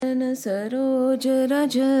न सरोज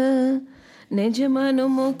रज निज मन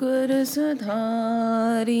मुकुर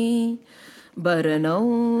सुधारी। बरनौ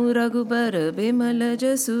रघुबर बिमल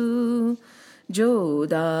जसु जो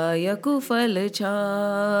दायकु फल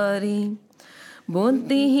चारि।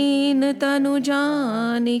 बुद्धिहीन तनु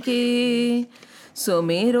जानिके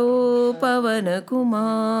सुमिरो पवन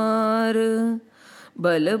कुमार।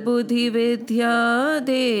 बल बुद्धि विद्या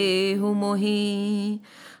देहु मोहि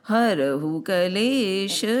हरहु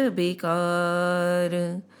कलेश विकार।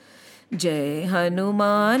 जय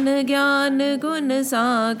हनुमान ज्ञान गुण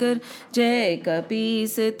सागर जय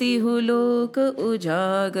कपीस तिहु लोक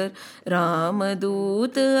उजागर। राम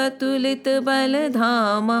दूत अतुलित बल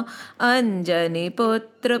धामा अंजनी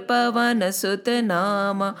पुत्र पवन सुत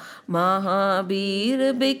नामा। महावीर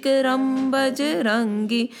विक्रम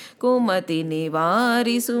बजरंगी कुमति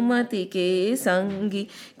निवारी सुमति के संगी।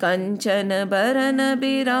 कंचन बरन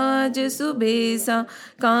बिराज सुबेसा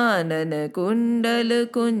कानन कुंडल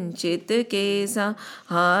कुंचित केसा।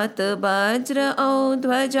 हाथ वज्र औ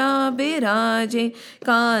ध्वजा बिराजे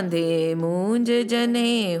कांधे मूंज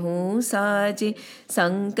जनेऊ साजे।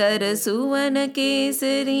 शंकर सुवन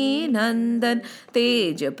केसरी नंदन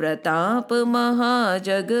तेज प्रताप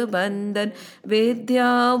महाजगबंदन।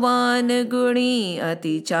 विद्यावान गुणी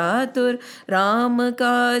अति चातुर राम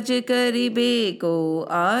काज करिबे को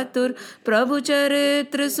आतुर। प्रभु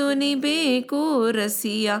चरित्र सुनिबे को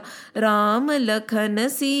रसिया राम लखन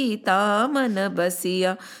सीता मन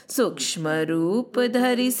बसिया। सूक्ष्म रूप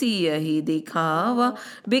धरि सियहि दिखावा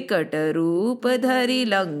बिकट रूप धरि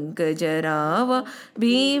लंक जरावा।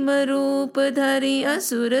 भीम रूप धरि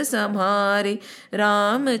असुर संहारे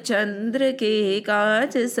रामचंद्र के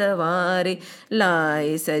काज सवारे।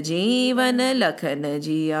 लाए सजीवन लखन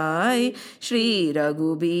जियाए श्री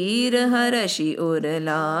रघुबीर हरषि उर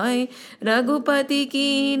लाए। रघुपति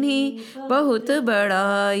कीन्ही बहुत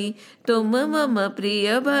बड़ाई तुम मम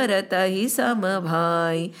प्रिय भरतहि सम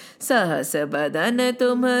भाई। सहस बदन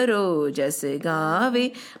तुम्हरो जस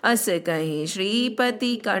गावे अस कहीं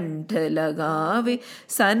श्रीपति कंठ लगावे।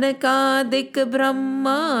 सनकादिक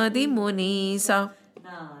ब्रह्मादि मुनीसा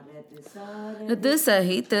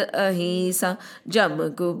सहित अहिसा। जम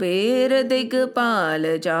कुबेर दिगपाल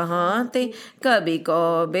जहाते कवि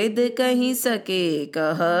कौबिद कहि सके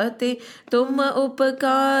कहते। तुम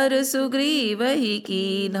उपकार सुग्रीवहि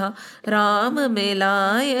कीन्हा राम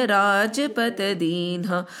मिलाय राजपत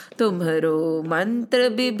दीन्हा। तुम्हरो मंत्र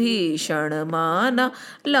विभीषण माना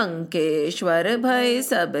लंकेश्वर भय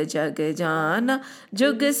सब जग जाना।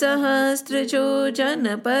 जुग सहस्त्र जो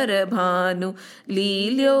जन पर भानु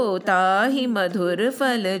लील्यो ताहि मधुर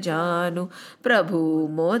फल जानु। प्रभु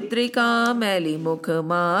मुद्रिका मैली मुख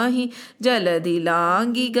माहि जलधि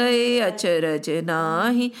लांगी गए अचरज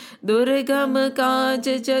नाहि। दुर्गम काज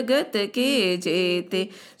जगत के जेते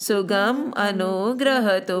सुगम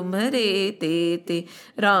अनुग्रह तुम्हरे तेते।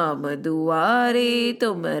 राम दुआरे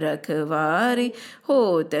तुम रखवारे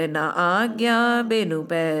होत न आज्ञा बिनु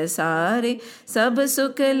पैसारे। सब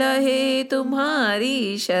सुख लहे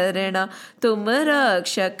तुम्हारी शरणा तुम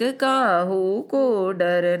रक्षक काहू को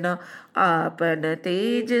डरना। आपन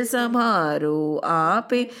तेज समारो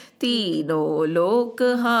आपे तीनों लोक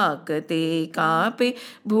हाकते कापे।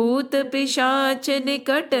 भूत पिशाच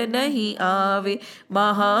निकट नहीं आवे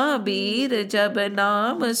महावीर जब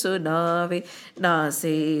नाम सुनावे।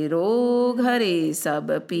 नासे रोग हरे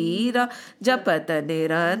सब पीरा जपत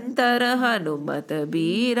निरंतर हनुमत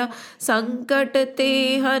बीरा। संकट ते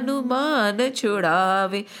हनुमान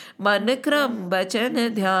छुड़ावे मन क्रम बचन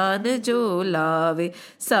ध्यान जो लावे।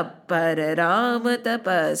 सब पर राम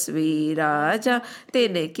तपस्वी राजा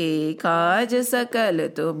तिनके काज सकल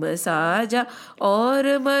तुम साजा। और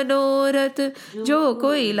मनोरथ जो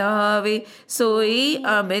कोई लावे सोई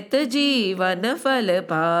अमित जीवन फल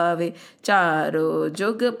पावे। चारों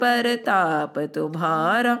जुग परताप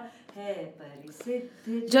तुम्हारा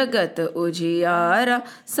जगत उजियारा।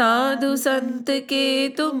 साधु संत के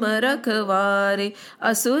तुम रखवारे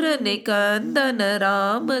असुर निकंदन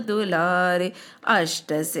राम दुलारे।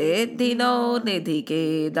 अष्ट सिद्धि नौ निधि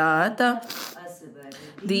के दाता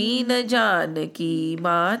दीन जानकी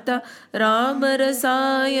माता। राम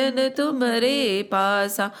रसायन तुम्हरे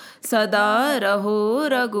पासा सदा रहो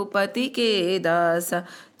रघुपति के दासा।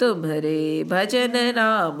 तुम्हरे भजन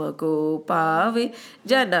नाम को पावे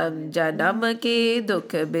जन्म जन्म के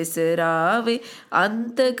दुख बिसरावे।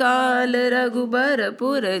 अंत काल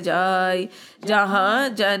रघुबरपुर जाय जहाँ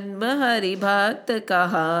जन्म हरि भक्त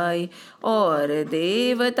कहाय। और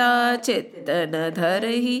देवता चित्त न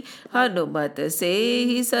धरहि हनुमत से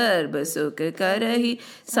ही सर्व सुख करहि।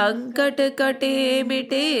 संकट कटे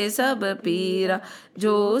मिटे सब पीरा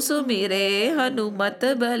जो सुमिरे हनुमत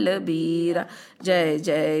बलबीरा। जय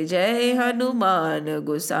जय जय हनुमान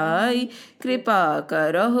गोसाई, कृपा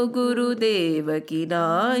करहु गुरुदेव की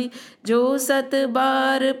नाई। जो सत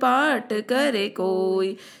बार पाठ करे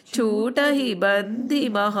कोई, छूटहि बंधि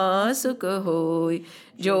महासुख होय।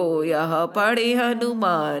 जो यह पढ़े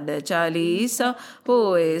हनुमान चालीसा,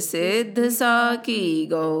 होए सिद्ध साकी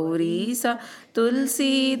गौरीसा।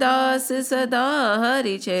 तुलसीदास सदा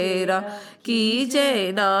हरिचेरा,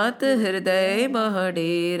 कीजय नाथ हृदय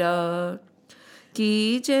महडेरा।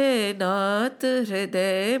 कीजय नाथ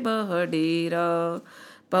हृदय महडेरा।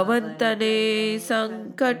 पवन तने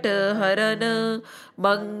संकट हरन,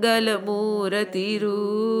 मंगल मूर्ति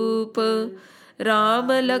रूप।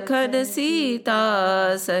 राम लखन सीता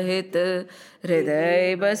सहित,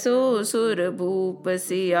 हृदय बसो सुर भूप।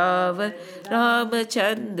 सियावर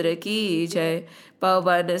रामचंद्र की जय,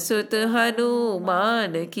 पवन सुत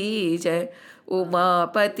हनुमान की जय।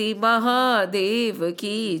 उमापति महादेव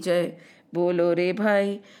की जय, बोलो रे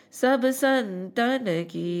भाई सब संतन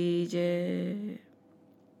की जय।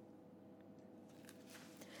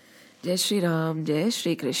 जय श्री राम, जय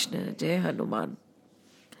श्री कृष्ण, जय Hanuman.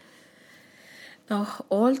 Now,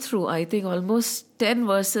 all through, I think almost 10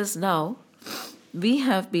 verses now, we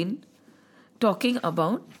have been talking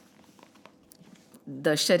about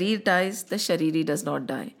the sharir dies, the shariri does not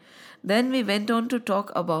die. Then we went on to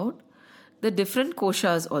talk about the different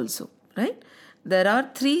koshas also, right? There are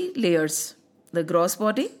 3 layers: the gross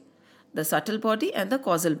body, the subtle body, and the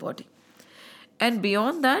causal body. And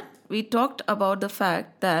beyond that, we talked about the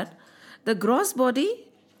fact that the gross body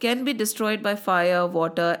can be destroyed by fire,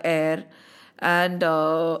 water, air, and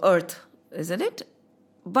earth, isn't it?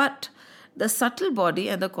 But the subtle body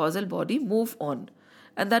and the causal body move on.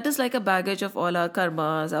 And that is like a baggage of all our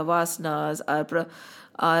karmas, our vasanas,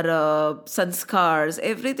 our sanskars,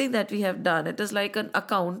 everything that we have done. It is like an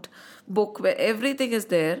account book where everything is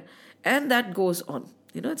there and that goes on.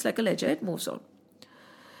 It's like a ledger, it moves on.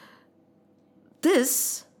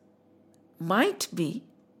 This might be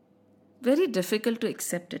very difficult to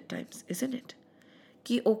accept at times, isn't it?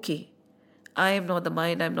 Ki okay, I am not the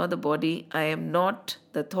mind, I am not the body, I am not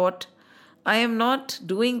the thought, I am not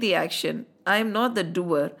doing the action, I am not the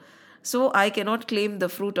doer, so I cannot claim the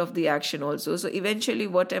fruit of the action also. So eventually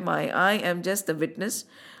what am I? I am just the witness.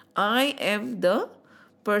 I am the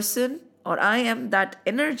person, or I am that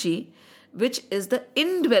energy which is the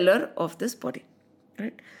indweller of this body,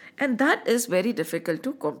 right? And that is very difficult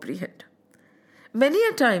to comprehend. Many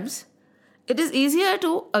a times it is easier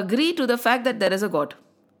to agree to the fact that there is a God,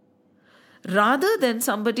 rather than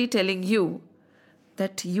somebody telling you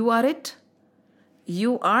that you are it,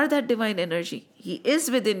 you are that divine energy, He is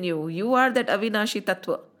within you, you are that Avinashi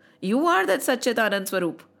Tattva, you are that Satchidanand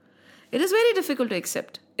Swarup. It is very difficult to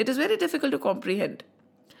accept. It is very difficult to comprehend.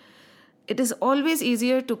 It is always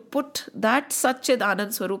easier to put that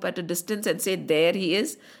Satchidanand Swarup at a distance and say, there He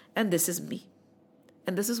is, and this is me.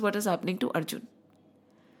 And this is what is happening to Arjun.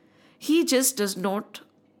 He just does not,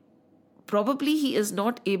 probably he is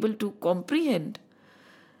not able to comprehend.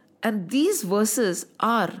 And these verses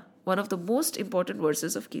are one of the most important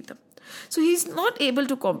verses of Gita. So he's not able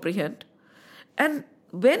to comprehend. And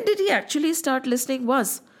when did he actually start listening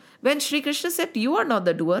was when Sri Krishna said, you are not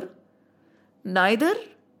the doer, neither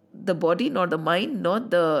the body nor the mind, nor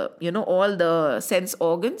the, all the sense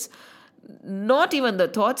organs, not even the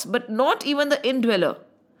thoughts, but not even the indweller.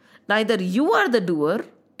 Neither you are the doer,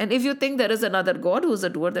 and if you think there is another God who is a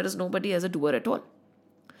doer, there is nobody as a doer at all.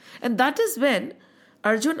 And that is when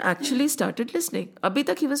Arjun actually started listening. Abhi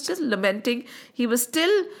tak he was just lamenting. He was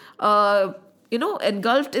still,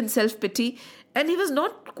 engulfed in self-pity, and he was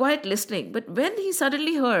not quite listening. But when he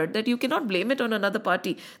suddenly heard that you cannot blame it on another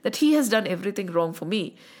party, that he has done everything wrong for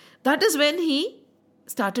me, that is when he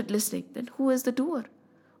started listening. Then who is the doer?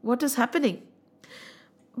 What is happening?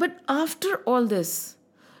 But after all this,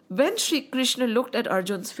 when Sri Krishna looked at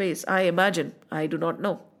Arjun's face, I imagine, I do not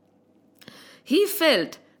know, he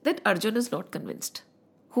felt that Arjun is not convinced.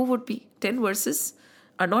 Who would be? 10 verses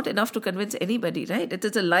are not enough to convince anybody, right? It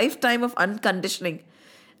is a lifetime of unconditioning.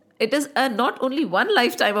 It is not only one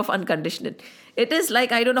lifetime of unconditioning. It is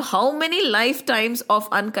like, I don't know how many lifetimes of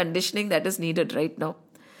unconditioning that is needed right now.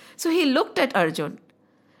 So he looked at Arjun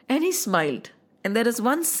and he smiled. And there is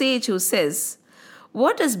one sage who says,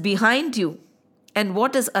 what is behind you and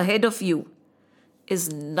what is ahead of you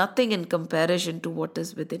is nothing in comparison to what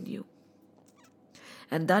is within you.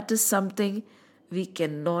 And that is something we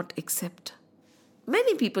cannot accept.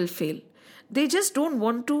 Many people fail. They just don't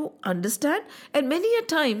want to understand. And many a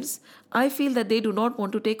times, I feel that they do not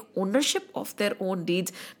want to take ownership of their own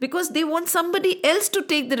deeds because they want somebody else to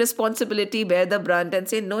take the responsibility, bear the brunt and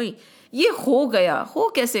say, no, ye ho gaya, ho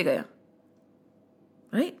kaise gaya?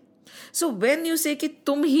 Right? So when you say कि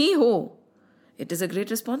तुम ही हो, it is a great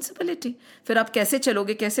responsibility. फिर आप कैसे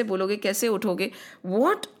चलोगे, कैसे बोलोगे, कैसे उठोगे?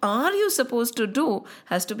 What are you supposed to do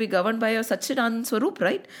has to be governed by your Satchidanand Swarup,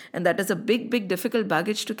 right? And that is a big, big, difficult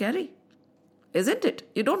baggage to carry. Isn't it?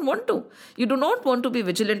 You don't want to. You do not want to be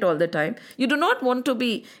vigilant all the time. You do not want to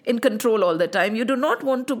be in control all the time. You do not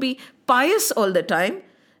want to be pious all the time.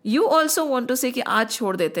 You also want to say कि आज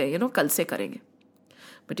छोड़ देते हैं, कल से करेंगे.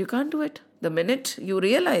 But you can't do it. The minute you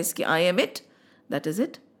realize कि I am it, that is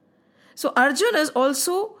it. So Arjun is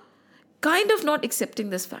also kind of not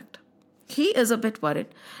accepting this fact. He is a bit worried.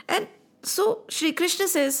 And so Shri Krishna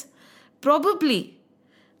says, probably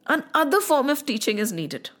another form of teaching is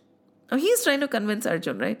needed. Now he is trying to convince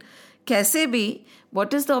Arjun, right? Kaise bhi,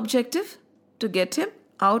 what is the objective? To get him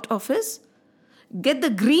out of get the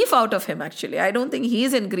grief out of him actually. I don't think he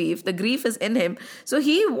is in grief. The grief is in him. So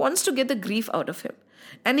he wants to get the grief out of him.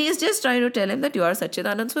 And he is just trying to tell him that you are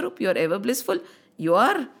Satchidanand Swarup, you are ever blissful, you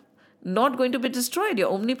are not going to be destroyed,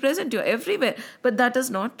 you're omnipresent, you're everywhere. But that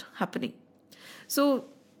is not happening. So,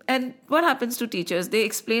 and what happens to teachers? They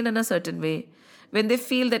explain in a certain way. When they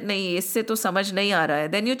feel that nahi, isse to samajh nahi aa raha hai,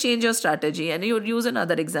 then you change your strategy and you use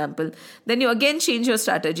another example. Then you again change your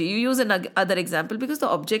strategy. You use another example because the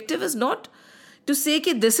objective is not to say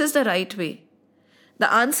that this is the right way.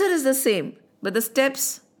 The answer is the same, but the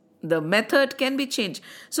steps, the method can be changed.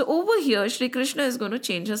 So over here, Shri Krishna is going to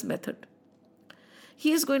change his method.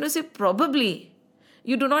 He is going to say, probably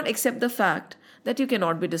you do not accept the fact that you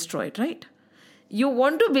cannot be destroyed, right? You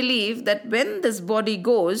want to believe that when this body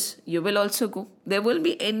goes, you will also go. There will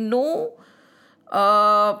be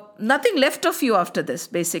nothing left of you after this,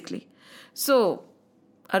 basically. So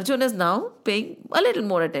Arjun is now paying a little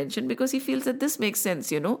more attention because he feels that this makes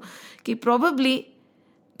sense, Ki probably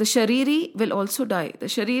the Shariri will also die. The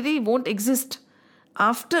Shariri won't exist.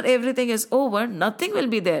 After everything is over, nothing will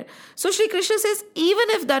be there. So Shri Krishna says, even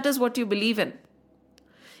if that is what you believe in,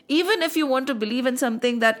 even if you want to believe in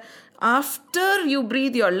something that after you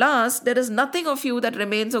breathe your last, there is nothing of you that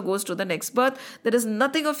remains or goes to the next birth. There is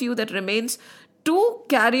nothing of you that remains to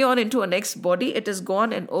carry on into a next body. It is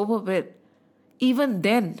gone and over with. Even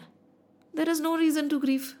then, there is no reason to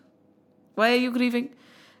grieve. Why are you grieving?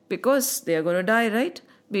 Because they are going to die, right?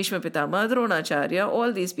 Bhishma Pitama, Dronacharya,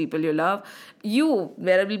 all these people you love.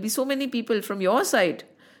 There will be so many people from your side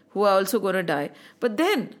who are also going to die. But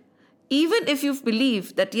then, even if you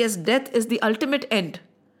believe that yes, death is the ultimate end,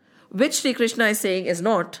 which Sri Krishna is saying is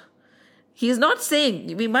not. He is not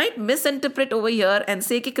saying, we might misinterpret over here and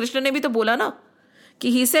say कि Krishna ने भी तो बोला ना,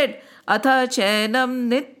 कि he said, अथा चैनम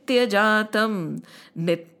नित्य जातम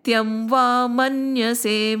नित्यम वा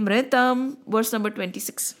मन्यसे मृतम, verse number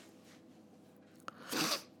 26.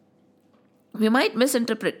 We might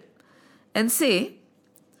misinterpret and say,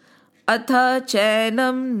 अथा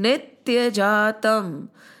चैनम नित्य जातम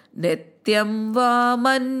नित्यम वा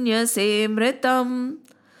मन्यसे मृतम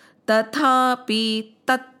तथापि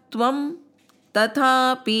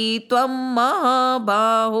त्वं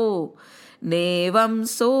महाबाहो नेवं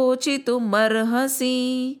सोचितुमर्हसि.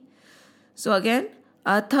 So again,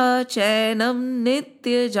 अथ चैनं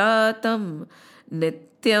नित्यजातं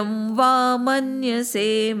नित्यं वा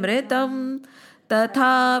मन्यसे मृतं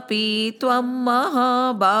तथापि त्वं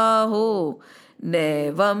महाबाहो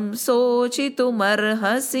नेवं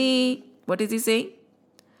सोचितुमर्हसि. What is he saying?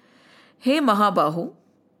 Hey Mahabahu,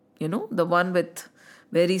 the one with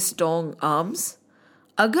very strong arms.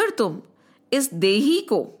 Agar tum is dehi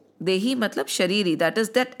ko, dehi matlab shariri, that is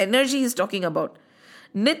that energy he is talking about.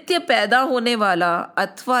 Nitya पैदा होने वाला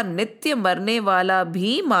अथवा नित्य मरने वाला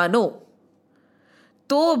भी मानो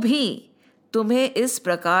तो भी तुम्हें इस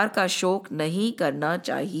प्रकार का शोक नहीं करना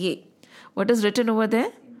चाहिए. What is written over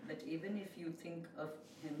there? But even if you think of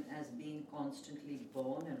him as being constantly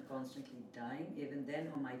born and constantly dying, even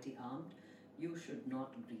then almighty armed, you should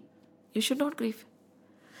not grieve. You should not grieve.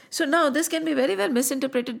 So now this can be very well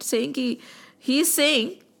misinterpreted, saying he is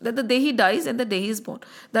saying that the day he dies and the day he is born.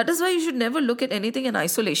 That is why you should never look at anything in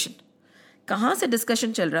isolation. कहाँ से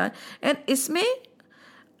discussion चल रहा है? And इसमें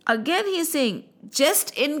again he is saying,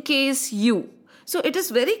 just in case you. So it is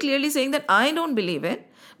very clearly saying that I don't believe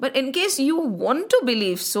it, but in case you want to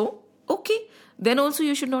believe so, okay, then also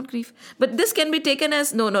you should not grieve. But this can be taken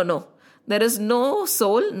as, no. There is no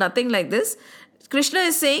soul, nothing like this. Krishna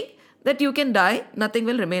is saying that you can die, nothing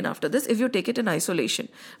will remain after this if you take it in isolation,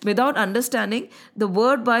 without understanding the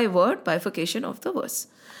word by word bifurcation of the verse.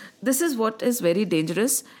 This is what is very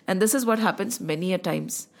dangerous, and this is what happens many a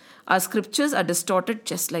times. Our scriptures are distorted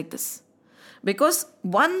just like this. Because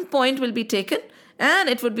one point will be taken and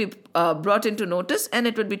it would be brought into notice, and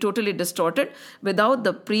it would be totally distorted without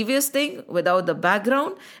the previous thing, without the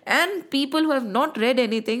background, and people who have not read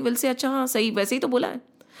anything will say, अच्छा हाँ सही वैसे ही तो बोला है.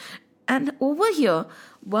 And over here,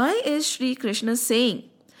 why is Shri Krishna saying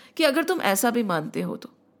कि अगर तुम ऐसा भी मानते हो तो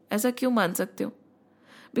ऐसा क्यों मान सकते हो?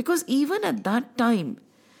 Because even at that time,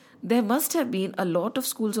 there must have been a lot of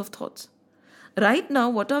schools of thoughts. Right now,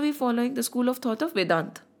 what are we following? The school of thought of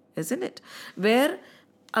Vedanta, isn't it? Where,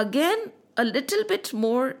 again, a little bit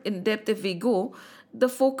more in depth if we go, the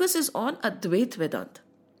focus is on Advait Vedanta.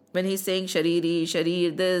 When he's saying Shariri,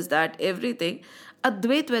 Sharir, this, that, everything,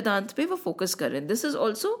 Advait Vedanta pe wo focus kar rahe hain. This is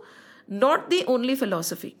also not the only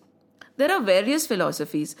philosophy. There are various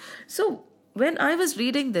philosophies. So, when I was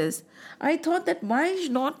reading this, I thought that why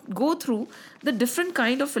not go through the different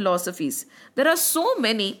kind of philosophies? There are so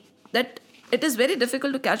many that it is very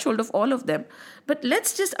difficult to catch hold of all of them. But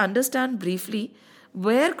let's just understand briefly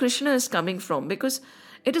where Krishna is coming from, because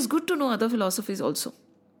it is good to know other philosophies also.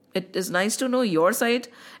 It is nice to know your side,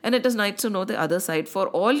 and it is nice to know the other side. For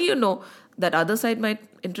all you know, that other side might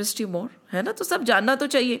interest you more. है ना? तो सब जानना तो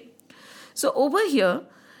चाहिए. So over here,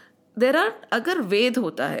 there are, अगर वेद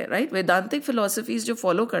होता है, right? वेदांतिक philosophies जो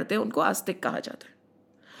follow करते हैं उनको आस्तिक कहा जाता है.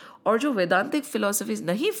 और जो वेदांतिक philosophies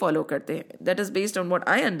नहीं follow करते हैं, that is based on what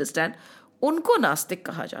I understand, उनको नास्तिक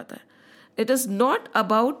कहा जाता है. It is not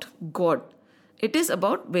about God. It is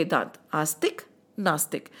about Vedant. Astik,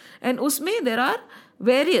 Nastik. And usme there are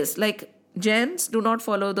various, like Jains do not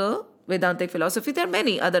follow the Vedantic philosophy. There are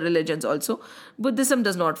many other religions also. Buddhism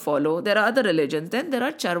does not follow. There are other religions. Then there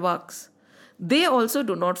are Charvaks. They also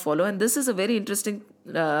do not follow. And this is a very interesting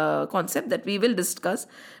concept that we will discuss,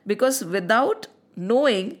 because without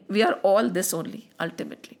knowing, we are all this only,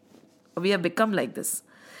 ultimately. We have become like this.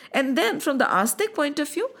 And then from the Astic point of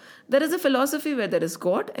view, there is a philosophy where there is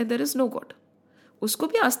God and there is no God. उसको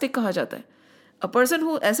भी आस्तिक कहा जाता है. A person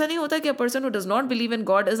who, ऐसा नहीं होता कि a person who does not believe in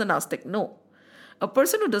God is an astic. No. A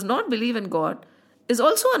person who does not believe in God is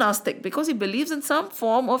also an astic, because he believes in some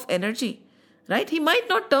form of energy. Right? He might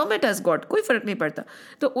not term it as God. कोई फर्क नहीं पड़ता.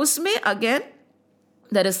 तो उसमें again,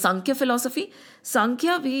 there is Sankhya philosophy.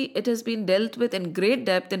 Sankhya, it has been dealt with in great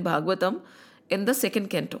depth in Bhagavatam in the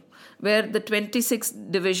second canto, where the 26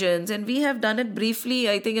 divisions, and we have done it briefly,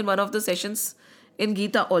 I think, in one of the sessions in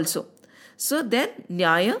Gita also. So then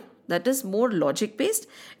Nyaya, that is more logic based,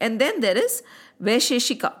 and then there is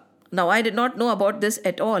Vaisheshika. Now I did not know about this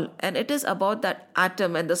at all, and it is about that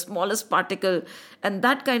atom and the smallest particle, and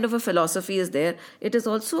that kind of a philosophy is there. It is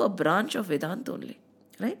also a branch of Vedanta only,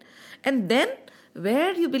 right? And then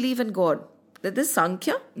where you believe in God, that is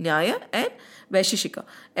Sankhya, Nyaya and Vaisheshika.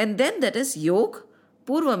 And then there is Yog,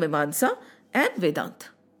 Purva Mimamsa and Vedanta,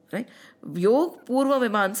 right? Yog, Purva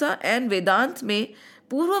Mimamsa and Vedanta mein,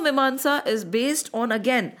 Purva Mimamsa is based on,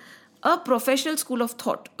 again, a professional school of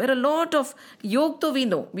thought, where a lot of yoga we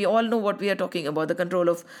know. We all know what we are talking about, the control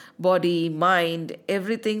of body, mind,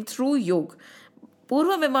 everything through yoga.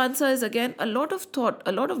 Purva Mimamsa is, again, a lot of thought,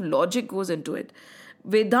 a lot of logic goes into it.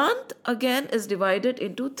 Vedanta, again, is divided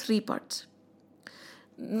into 3 parts.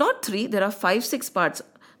 Not 3, there are 5, 6 parts,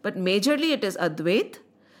 but majorly it is Advait,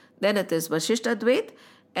 then it is Vasishtha Advait,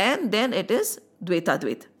 and then it is Dvaita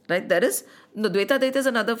Advait. Right? There is, no, Dvaita Advait is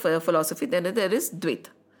another philosophy, then there is Dvaita.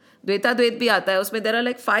 Dvaita Advait bhi aata hai, usme there are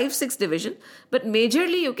like 5, 6 divisions, but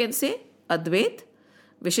majorly you can say Advait,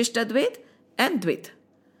 Vishisht Advait and Dvaita.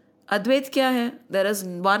 Advait kya hai? There is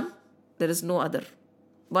one, there is no other.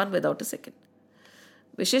 One without a second.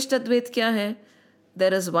 Vishisht Advait kya hai?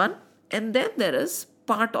 There is one, and then there is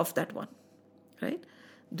part of that one. Right?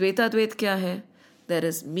 Dvaita Advait kya hai? There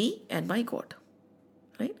is me and my God.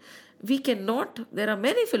 Right? We cannot, there are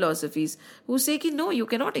many philosophies who say ki no, you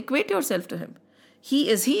cannot equate yourself to him. He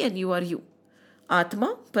is he and you are you.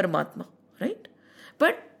 Atma, Paramatma. Right?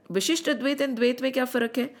 But Vishisht Advait and Dvait mein kya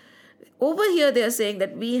farak hai? Over here they are saying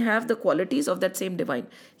that we have the qualities of that same divine.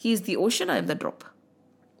 He is the ocean, I am the drop.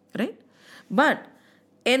 Right? But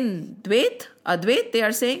in Dvait, Advait, they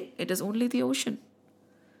are saying it is only the ocean.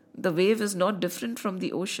 The wave is not different from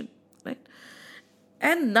the ocean. Right?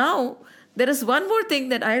 And now, there is one more thing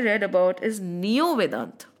that I read about is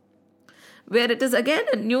Neo-Vedanta, where it is again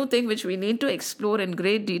a new thing which we need to explore in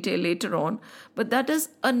great detail later on. But that is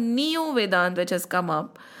a Neo-Vedanta which has come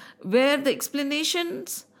up, where the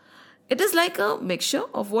explanations, it is like a mixture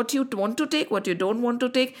of what you want to take, what you don't want to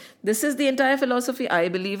take. This is the entire philosophy. I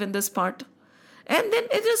believe in this part. And then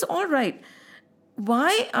it is all right.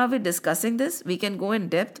 Why are we discussing this? We can go in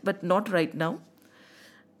depth, but not right now.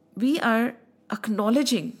 We are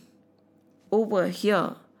acknowledging over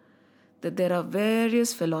here that there are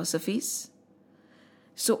various philosophies.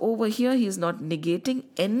 So over here, he is not negating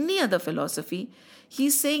any other philosophy.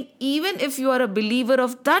 He's saying even if you are a believer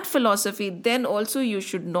of that philosophy, then also you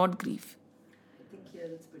should not grieve. I think here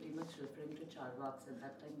it's pretty much referring to Charvaks at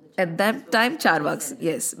that time. At that time, Charvaks,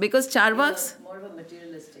 yes. Because Charvaks... More of a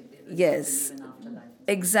materialistic. They Yes. believe in afterlife.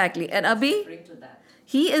 Exactly. And Abhi, Referring to that.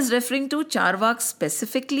 he is referring to Charvak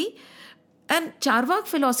specifically. And Charvak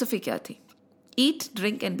philosophy kya thi? Eat,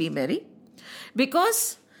 drink and be merry.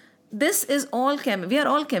 Because this is all, we are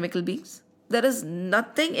all chemical beings. There is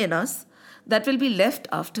nothing in us that will be left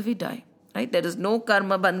after we die. Right? There is no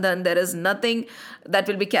karma bandhan. There is nothing that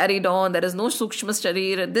will be carried on. There is no sukshma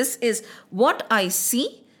sharir. This is what I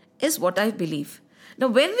see is what I believe. Now,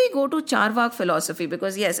 when we go to Charvak philosophy,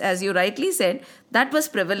 because yes, as you rightly said, that was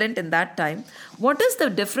prevalent in that time. What is the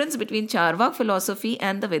difference between Charvak philosophy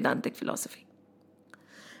and the Vedantic philosophy?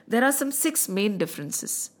 There are some 6 main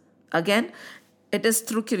differences. Again, it is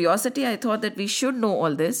through curiosity I thought that we should know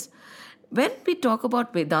all this. When we talk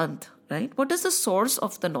about Vedanta, right, what is the source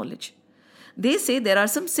of the knowledge? They say there are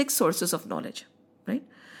some 6 sources of knowledge, right?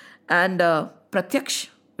 And Pratyaksh,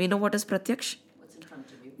 we know what is Pratyaksh? What's in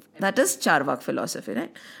front of you? That is Charvak philosophy,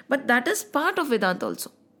 right? But that is part of Vedanta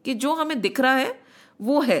also. कि जो हमें दिख रहा है,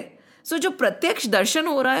 वो है. So जो प्रत्यक्ष दर्शन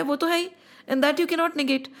हो रहा है, वो तो है ही. And that you cannot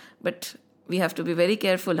negate. But we have to be very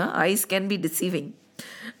careful. Eyes can be deceiving.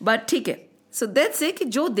 But ठीक है. So let's say कि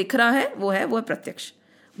जो दिख रहा है, वो है प्रत्यक्ष.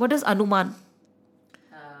 What is अनुमान?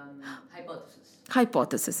 Hypothesis.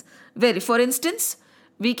 Hypothesis. For instance,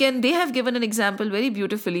 they have given an example very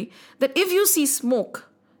beautifully that if you see smoke,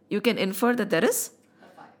 you can infer that there is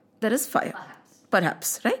fire.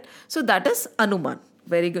 Perhaps, right? So that is anuman.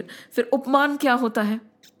 Very good. फिर उपमान क्या होता है?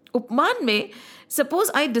 उपमान में,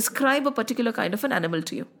 suppose I describe a particular kind of an animal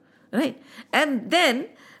to you, right? And then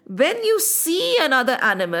when you see another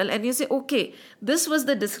animal and you say, okay, this was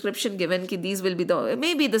the description given, कि these will be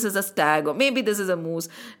maybe this is a stag or maybe this is a moose,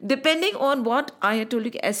 depending on what I had told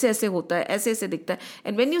you, कि ऐसे ऐसे होता है, ऐसे ऐसे दिखता है.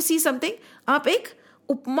 And when you see something, आप एक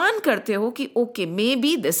उपमान करते हो कि okay,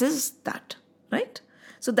 maybe this is that, right?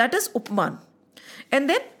 So that is upman. And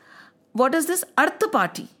then what is this?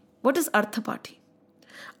 Arthapati. What is Arthapati?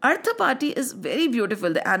 Arthapati is very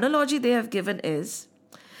beautiful. The analogy they have given is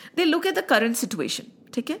they look at the current situation.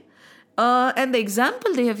 Okay? And the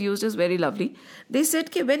example they have used is very lovely. They said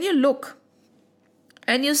that when you look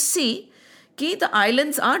and you see that the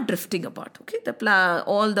islands are drifting apart. Okay?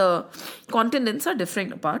 All the continents are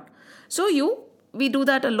drifting apart. So we do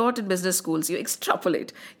that a lot in business schools. You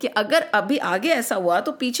extrapolate. That agar abhi aage aisa hua,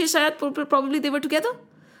 to piche shayad probably they were together.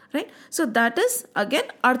 Right? So that is again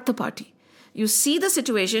Arthapati. You see the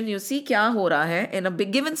situation, you see kya ho raha hai in a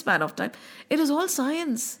big given span of time. It is all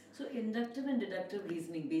science. So inductive and deductive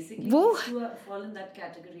reasoning, basically, Wo, these two fall in that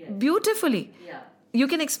category. Beautifully. Yeah. You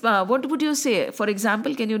can what would you say? For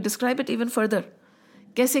example, can you describe it even further?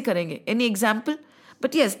 Kaise karenge? Any example?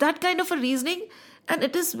 But yes, that kind of a reasoning, and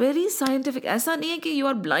it is very scientific. Aisa nahi hai ki you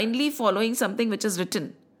are blindly following something which is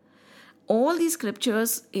written. All these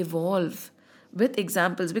scriptures evolve with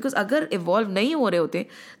examples, because अगर evolve नहीं हो रहे होते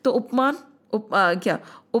तो उपमान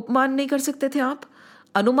नहीं कर सकते थे आप,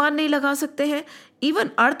 अनुमान नहीं लगा सकते हैं. Even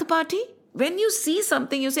Arthapati, when you see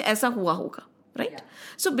something, you say ऐसा हुआ होगा, right? Yeah.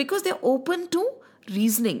 So because they are open to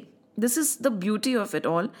reasoning, this is the beauty of it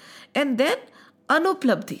all. And then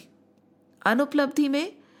Anuplabdhi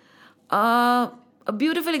में a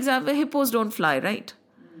beautiful example, hippos don't fly, right?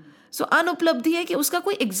 So Anuplabdhi है कि उसका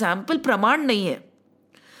कोई example प्रमाण नहीं है.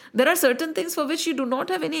 There are certain things for which you do not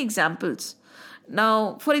have any examples.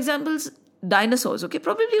 Now, for example, dinosaurs, okay?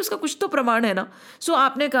 Probably उसका कुछ तो प्रमाण है ना. So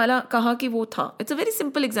आपने कहा कि वो था. It's a very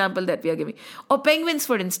simple example that we are giving. Or penguins,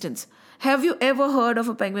 for instance. Have you ever heard of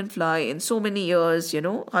a penguin fly in so many years,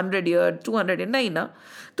 100 years, 200 years? नहीं ना.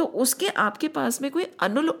 तो उसके आपके पास में कोई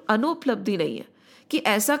अनुपलब्धि नहीं है कि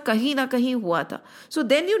ऐसा कहीं ना कहीं हुआ था. So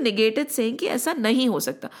then you negated saying कि ऐसा नहीं हो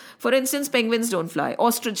सकता. For instance, penguins don't fly,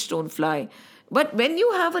 ostrich don't fly. But when you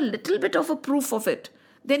have a little bit of a proof of it,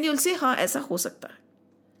 then you'll say, हाँ ऐसा हो सकता है.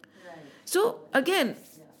 Right. So again,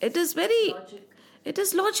 it is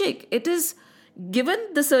logic. It is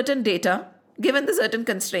given the certain data, given the certain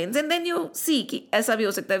constraints, and then you see कि ऐसा भी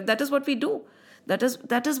हो सकता है. That is what we do. That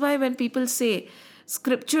is why when people say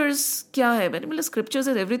scriptures क्या है, मैंने बोला scriptures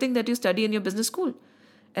is everything that you study in your business school.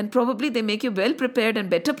 And probably they make you well prepared and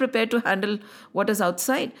better prepared to handle what is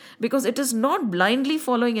outside, because it is not blindly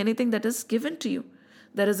following anything that is given to you.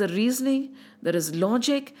 There is a reasoning, there is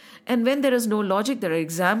logic, and when there is no logic, there are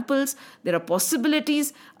examples, there are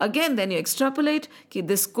possibilities. Again, then you extrapolate, कि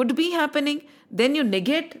this could be happening, then you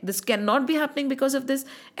negate, this cannot be happening because of this,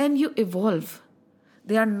 and you evolve.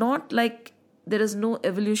 They are not like there is no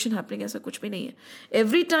evolution happening, ऐसा कुछ भी नहीं है.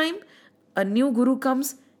 Every time a new guru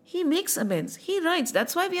comes, he makes amends, he writes.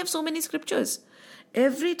 That's why we have so many scriptures.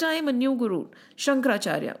 Every time a new guru,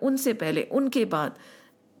 Shankaracharya, unse pehle, unke baad,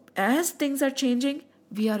 as things are changing,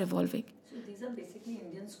 we are evolving. So these are basically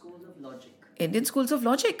Indian schools of logic. Indian schools of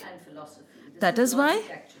logic. And philosophy. That is why,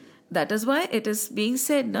 logic, actually. that is why it is being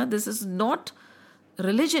said, na, this is not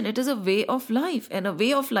religion, it is a way of life. And a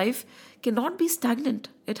way of life cannot be stagnant.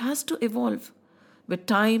 It has to evolve. With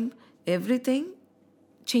time, everything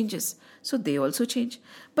changes. So they also change.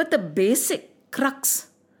 But the basic crux,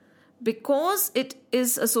 because it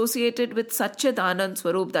is associated with Satchit Anand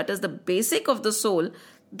Swarup, that is the basic of the soul,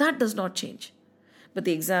 that does not change. But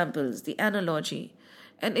the examples, the analogy,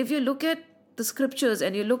 and if you look at the scriptures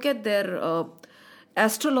and you look at their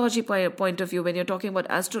astrology point of view, when you're talking about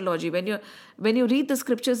astrology, when you read the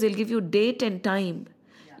scriptures, they'll give you date and time.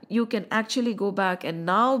 Yeah. You can actually go back, and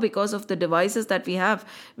now because of the devices that we have,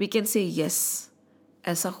 we can say, yes,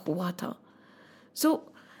 aisa hua tha. So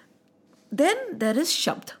then there is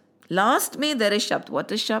Shabd. Last में there is Shabd. What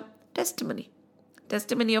is Shabd? Testimony.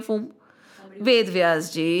 Testimony of whom? Ved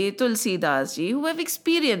Vyas ji, Tulsi Das ji, who have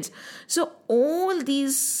experience. So all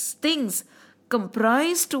these things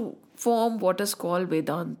comprise to form what is called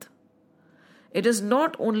Vedant. It is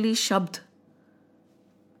not only Shabd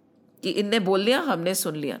कि इनने बोल लिया हमने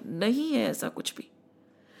सुन लिया. नहीं है ऐसा कुछ भी.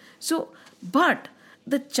 So, but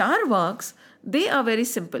the Charvaks, they are very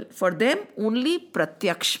simple. For them, only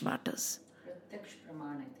Pratyaksh matters.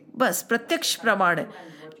 बस प्रत्यक्ष प्रमाण है.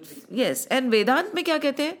 यस, एंड वेदांत में क्या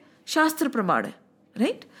कहते हैं? शास्त्र प्रमाण है.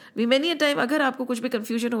 Right? We many a time, अगर आपको कुछ भी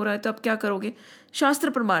कंफ्यूजन हो रहा है तो आप क्या करोगे? शास्त्र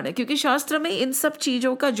प्रमाण है, क्योंकि शास्त्र में इन सब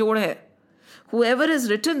चीजों का जोड़ है. Whoever has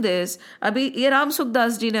written this, अभी ये राम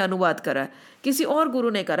सुखदास जी ने अनुवाद करा है, किसी और गुरु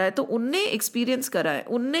ने करा है, तो उनने एक्सपीरियंस करा है,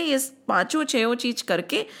 उनने ये पांचों छह चीज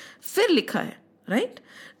करके फिर लिखा है. राइट?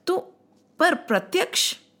 तो पर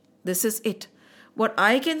प्रत्यक्ष, this is it, what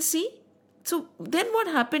I can see. So then what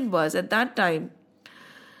happened was, at that time,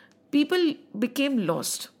 people became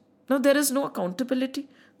lost. Now there is no accountability.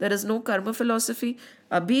 There is no karma philosophy.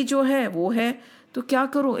 Abhi jo hai, wo hai. To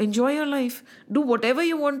kya karo? Enjoy your life. Do whatever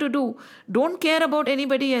you want to do. Don't care about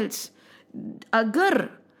anybody else. Agar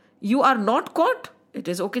you are not caught, it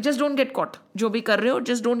is okay. Just don't get caught. Jo bhi kar rahe ho,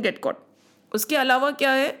 just don't get caught. Uske alawa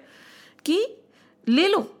kya hai? Ki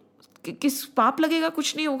le lo. किस पाप लगेगा?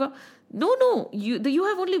 कुछ नहीं होगा. No, you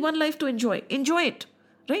have only one life to enjoy. Enjoy it,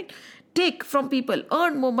 right? Take from people,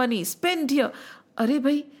 earn more money, spend here. Arey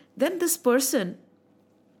bhai, then this person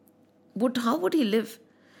how would he live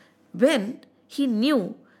when he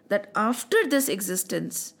knew that after this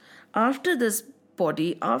existence, after this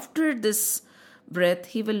body, after this breath,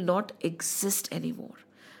 he will not exist anymore.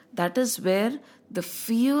 That is where the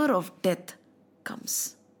fear of death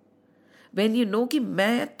comes. When you know कि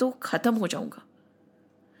मैं तो खत्म हो जाऊंगा.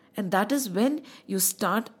 And that is when you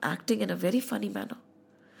start acting in a very funny manner.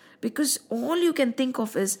 Because all you can think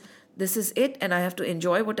of is, this is it and I have to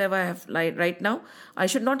enjoy whatever I have right now. I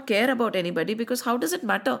should not care about anybody, because how does it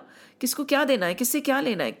matter? किसको क्या देना है? किससे क्या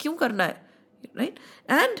लेना है? क्यों करना है? Right?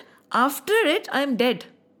 And after it, I am dead.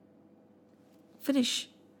 Finish.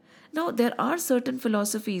 Now, there are certain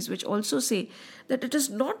philosophies which also say that it is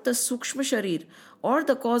not the Sukshma Sharir or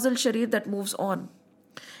the causal Sharir that moves on.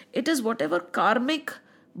 It is whatever karmic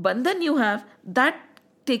bandhan you have, that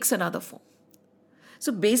takes another form.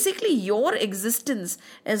 So basically your existence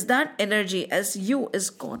as that energy, as you, is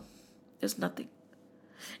gone. There's nothing.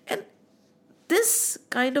 And this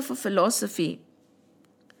kind of a philosophy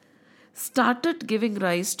started giving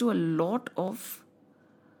rise to a lot of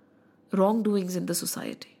wrongdoings in the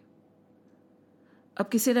society. अब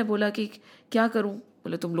किसी ने बोला कि क्या करूं?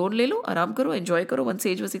 बोले तुम loan ले लो, आराम करो, एंजॉय करो. One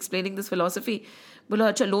says was explaining this philosophy. बोला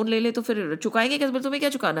अच्छा लोन ले ले तो फिर चुकाएंगे कैसे? बोले तुम्हें क्या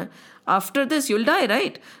चुकाना है? After this you'll die,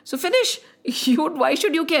 right? So finish. You why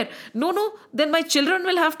should you care? No then my children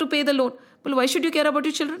will have to पे द लोन. बोले why should you care about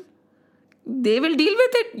your children? They will deal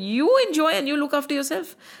with it. You enjoy and you look after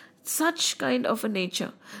yourself. Such kind of a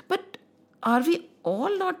nature. But are we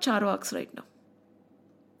all not Charvaks right now?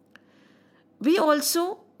 We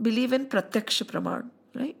also believe in Pratyaksha Praman,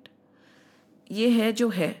 right? ये है जो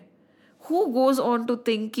है. Who goes on to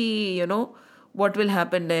think कि, what will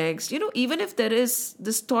happen next? Even if there is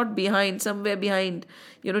this thought behind, somewhere behind,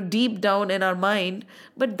 deep down in our mind,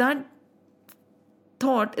 but that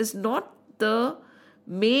thought is not the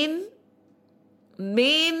main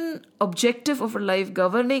main objective of our life,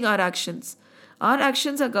 governing our actions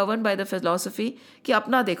are governed by the philosophy कि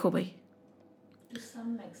अपना देखो भाई. To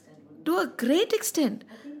some extent. To a great extent.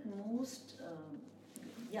 I think most,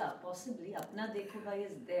 possibly, Apna Dekho Bhai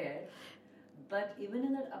is there. But even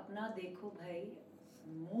in that Apna Dekho Bhai,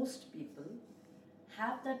 most people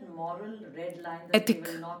have that moral red line that Ethic.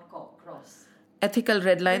 they will not cross. Ethical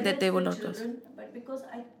red line Whether that they it's will their not cross. children, but because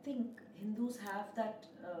I think Hindus have that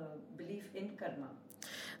belief in karma.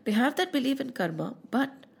 They have that belief in karma,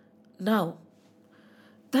 but now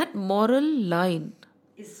that moral line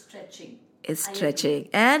Is stretching. is I stretching. agree.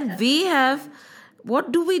 And That's we the have, point.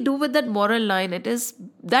 what do we do with that moral line? It is,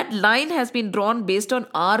 that line has been drawn based on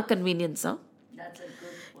our convenience. Huh? That's a good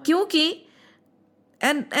point. क्योंकि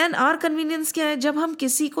and our convenience क्या है, जब हम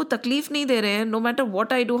किसी को तकलीफ नहीं दे रहे हैं, no matter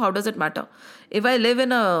what I do, how does it matter? If I live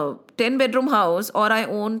in a 10-bedroom house or I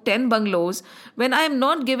own 10 bungalows, when I am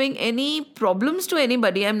not giving any problems to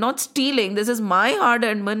anybody, I'm not stealing, this is my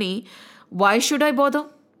hard-earned money, why should I bother?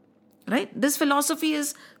 Right? This philosophy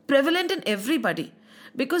is prevalent in everybody.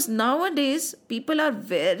 Because nowadays, people are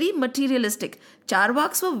very materialistic.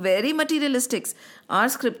 Charvaks were very materialistic. Our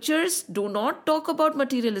scriptures do not talk about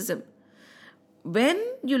materialism. When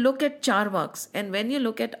you look at Charvaks and when you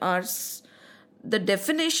look at ours, the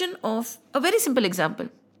definition of, a very simple example,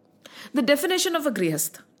 the definition of a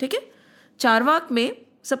गृहस्थ, ठीक है? चारवाक में,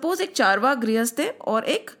 suppose एक चारवाक गृहस्थ है और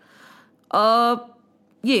एक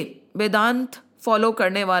ये वेदांत फॉलो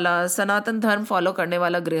करने वाला, सनातन धर्म फॉलो करने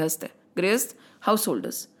वाला गृहस्थ है, गृहस्थ house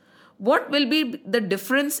holders. What will be the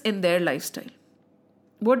difference in their lifestyle?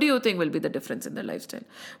 What do you think will be the difference in their lifestyle?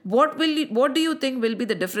 What do you think will be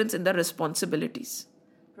the difference in their responsibilities?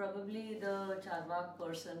 Probably the Charvak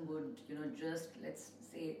person would, just, let's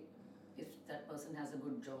say, if that person has a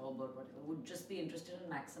good job or whatever, would just be interested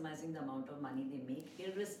in maximizing the amount of money they make,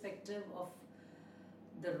 irrespective of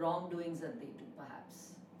the wrongdoings that they do,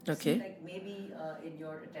 perhaps. Okay. See, like maybe in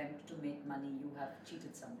your attempt to make money, you have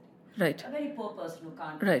cheated somebody. Right. A very poor person who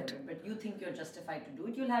can't Right. afford it, but you think you're justified to do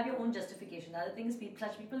it. You'll have your own justification. The other thing is,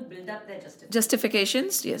 such people build up their justification.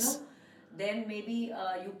 Justifications, yes. Then maybe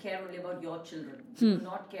you care only about your children. You do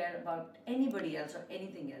not care about anybody else or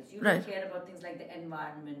anything else. You Right. don't care about things like the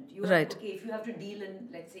environment. You Right. Okay, if you have to deal in,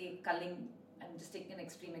 let's say, culling, I'm just taking an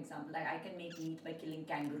extreme example. Like I can make meat by killing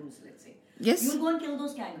kangaroos, let's say. Yes. You'll go and kill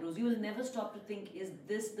those kangaroos. You will never stop to think, is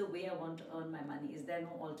this the way I want to earn my money? Is there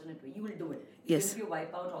no alternate way? You will do it. Even Yes. if you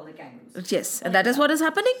wipe out all the kangaroos. Yes. And that is what is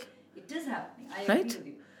happening. It is happening. I Right. agree with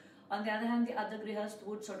you. On the other hand, the other grihast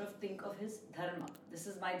would sort of think of his dharma. This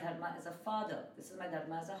is my dharma as a father. This is my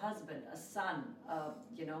dharma as a husband, a son,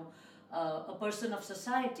 a person of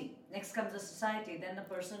society. Next comes the society, then the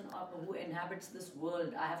person who inhabits this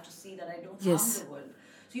world. I have to see that I don't Yes. harm the world.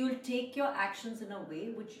 So you will take your actions in a way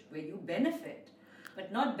where you benefit,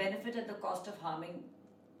 but not benefit at the cost of harming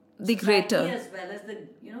The society greater. as well as the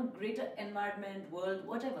greater environment, world,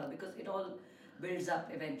 whatever, because it all builds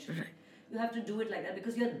up eventually. You have to do it like that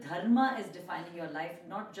because your dharma is defining your life,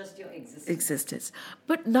 not just your Existence.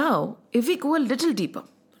 But now, if we go a little deeper,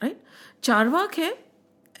 right? Charvak hai,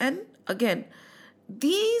 and again,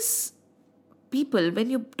 these people, when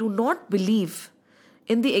you do not believe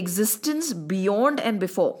in the existence beyond and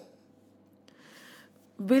before,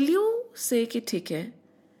 will you say कि ठीक है,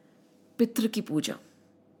 पितृ की पूजा,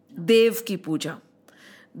 देव की पूजा,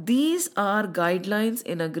 these are guidelines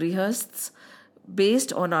in a grihast's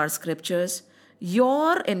based on our scriptures.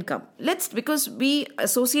 Your income, because we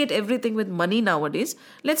associate everything with money nowadays,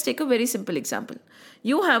 let's take a very simple example.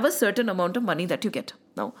 You have a certain amount of money that you get.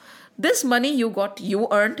 Now, this money you got, you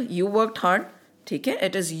earned, you worked hard, okay?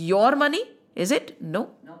 It is your money, is it? No.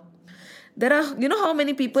 No. There are, how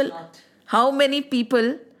many people, Not. how many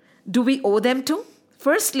people do we owe them to?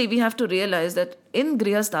 Firstly, we have to realize that in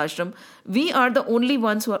Grihastha Ashram, we are the only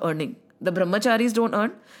ones who are earning. The brahmacharis don't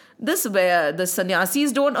earn. The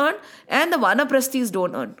sannyasis don't earn, and the vanaprasthis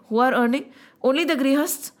don't earn. Who are earning? Only the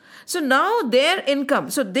grihasts. So now their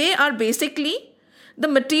income, so they are basically the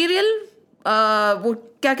material,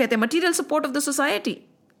 material support of the society.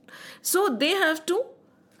 So they have to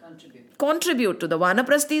contribute to the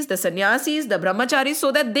vanaprasthis, the sannyasis, the brahmacharis,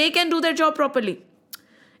 so that they can do their job properly.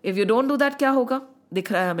 If you don't do that, क्या होगा?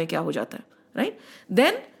 दिख रहा है हमें क्या हो जाता है, right?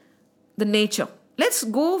 Then the nature. Let's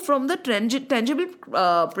go from the tangible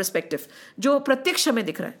perspective. जो प्रत्यक्ष हमें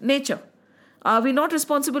दिख रहा है, nature. Are we not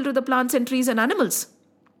responsible to the plants and trees and animals?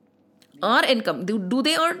 Our income, do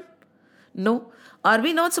they earn? No. Are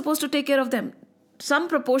we not supposed to take care of them? Some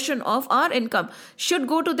proportion of our income should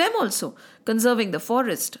go to them also. Conserving the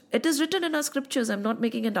forest. It is written in our scriptures. I'm not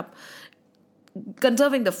making it up.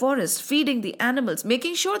 conserving the forest, feeding the animals,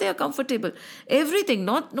 making sure they are comfortable. Everything,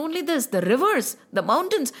 not only this, the rivers, the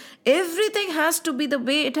mountains, everything has to be the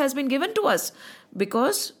way it has been given to us.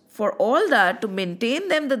 Because for all that, to maintain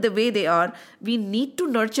them the way they are, we need to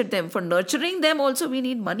nurture them. For nurturing them also, we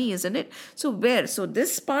need money, isn't it? So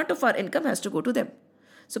this part of our income has to go to them.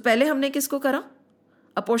 So पहले हमने किसको करा?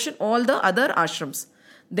 Apportion all the other ashrams.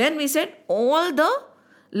 Then we said all the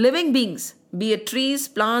living beings, be it trees,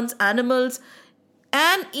 plants, animals,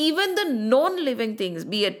 and even the non-living things,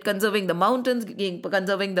 be it conserving the mountains,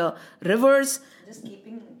 conserving the rivers, Just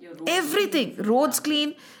keeping your roads everything, clean. roads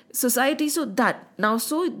clean, society. So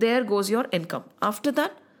there goes your income. After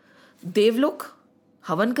that, devlok,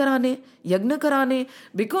 havan karane, yagna karane,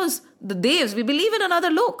 because the devs, we believe in another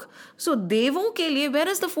lok. So devon ke liye, where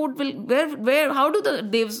is the food, how do the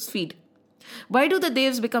devs feed? Why do the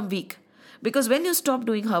devs become weak? Because when you stop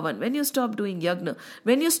doing havan, when you stop doing yagna,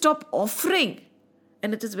 when you stop offering,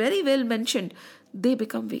 and it is very well mentioned, they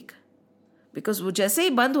become weak. Because वो जैसे ही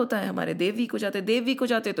बंद होता है हमारे देव week हो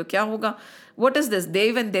जाते तो क्या होगा? What is this?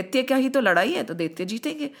 Dev and दैत्य क्या ही तो लड़ाई है, तो दैत्य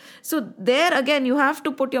जीतेंगे. So there again you have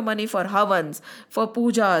to put your money for havans, for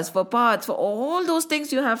pujas, for paths, for all those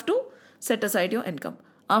things you have to set aside your income.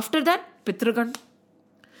 After that, Pitragan.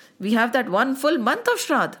 We have that one full month of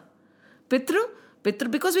Shraddh.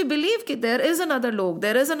 Pitra, because we believe that there is another lok,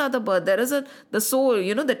 there is another birth, there is the soul,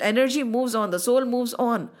 that energy moves on, the soul moves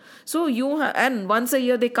on. So and once a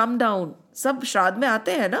year they come down. Sab Shraddh mein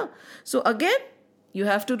aate hai na. So again, you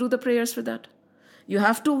have to do the prayers for that. You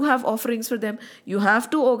have to have offerings for them. You have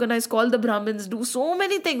to organize, call the Brahmins, do so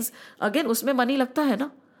many things. Again, usme money lagta hai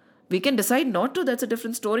na. We can decide not to, that's a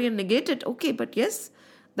different story, and negate it. Okay, but yes,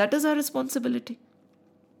 that is our responsibility.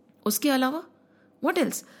 Uske alawa, what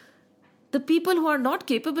else? The people who are not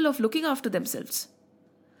capable of looking after themselves.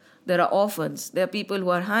 There are orphans, there are people who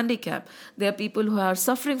are handicapped, there are people who are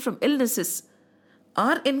suffering from illnesses.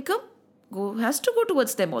 Our income has to go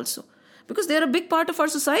towards them also. Because they are a big part of our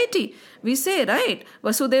society. We say, right,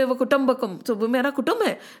 Vasudeva Kutumbakam, so wo mera kutumb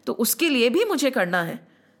hai, to uske liye bhi mujhe karna hai.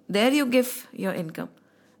 There you give your income.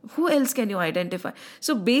 Who else can you identify?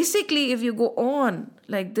 So basically, if you go on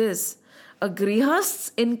like this, a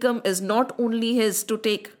grihast's income is not only his to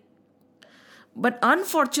take. But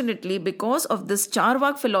unfortunately, because of this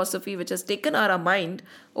Charvak philosophy which has taken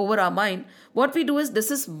over our mind, what we do is, this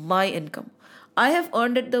is my income. I have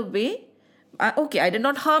earned it the way, I did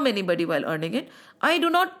not harm anybody while earning it. I do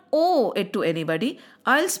not owe it to anybody.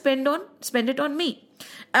 I'll spend it on me.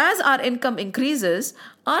 As our income increases,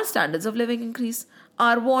 our standards of living increase.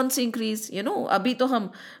 Our wants increase, अभी तो हम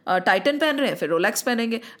Titan पहन रहे हैं, फिर Rolex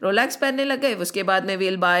पहनेंगे, Rolex पहनने लग गए, उसके बाद में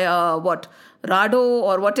we'll buy Rado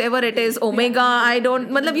or whatever it is, Omega,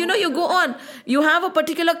 you go on. You have a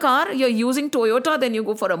particular car, you're using Toyota, then you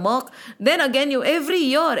go for a Merc. Then again, every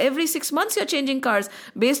year, every 6 months, you're changing cars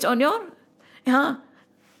based on your,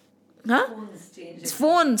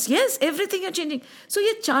 Phones, yes, everything you're changing. So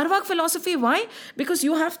ye Charvak philosophy, why? Because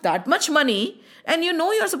you have that much money and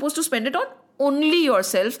you're supposed to spend it on only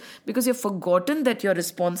yourself, because you've forgotten that you're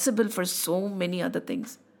responsible for so many other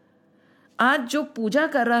things. आज जो पूजा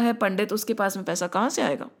कर रहा है पंडित, उसके पास में पैसा कहाँ से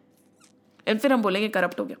आएगा? एंड फिर हम बोलेंगे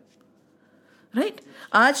करप्ट हो गया, राइट?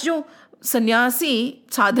 आज जो सन्यासी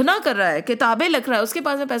साधना कर रहा है, किताबें लिख रहा है, उसके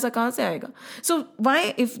पास में पैसा कहाँ से आएगा? So why,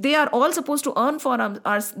 if they are all supposed to earn for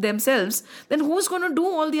themselves, then who's going to do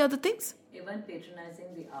all the other things? Even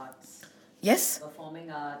patronizing the arts. Yes. Performing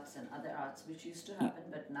arts and other arts, which used to happen,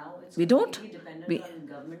 but now it's We don't. dependent on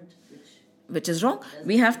government, which is wrong.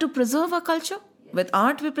 We have to preserve our culture. Yes. With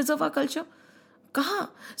art, we preserve our culture. Kaha?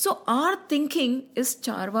 So our thinking is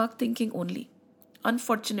Charvak thinking only.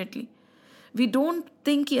 Unfortunately, we don't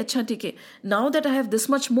think ki acha theek hai, now that I have this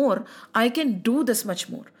much more, I can do this much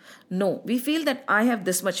more. No, we feel that I have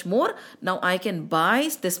this much more, now I can buy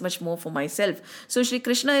this much more for myself. So Shri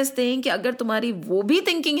Krishna is saying कि अगर तुम्हारी वो भी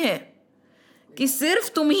thinking है कि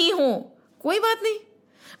सिर्फ तुम ही हो, कोई बात नहीं.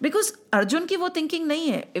 Because अर्जुन की वो thinking नहीं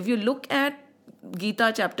है. If you look at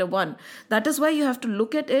Gita chapter 1, that is why you have to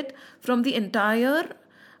look at it from the entire,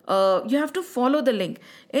 you have to follow the link.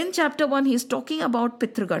 In chapter 1, he is talking about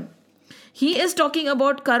Pitragan. He is talking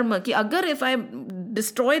about karma, ki agar if I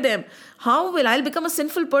destroy them, how will I become a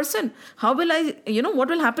sinful person? How will I, what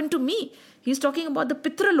will happen to me? He is talking about the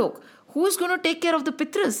Pitralok. Who is going to take care of the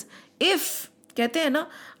Pitras? If, कहते हैं ना,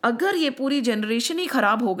 अगर ये पूरी generation ही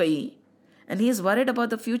खराब हो गई, and he is worried about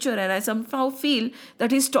the future, and I somehow feel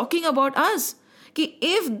that he is talking about us. Ki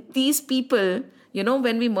if these people,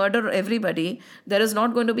 when we murder everybody, there is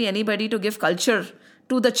not going to be anybody to give culture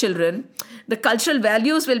to the children. The cultural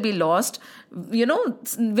values will be lost.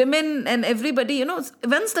 Women and everybody,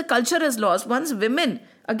 once the culture is lost, once women,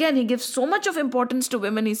 again, he gives so much of importance to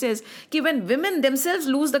women. He says, when women themselves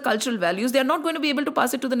lose the cultural values, they are not going to be able to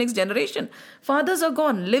pass it to the next generation. Fathers are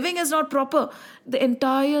gone. Living is not proper. The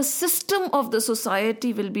entire system of the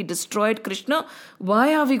society will be destroyed. Krishna,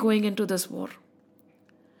 why are we going into this war?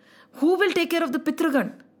 Who will take care of the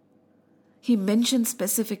Pitragan? He mentions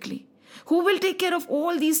specifically. Who will take care of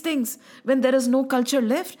all these things when there is no culture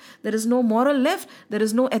left, there is no moral left, there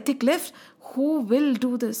is no ethic left? Who will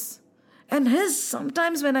do this? And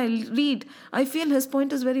sometimes when I read, I feel his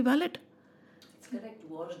point is very valid. It's correct.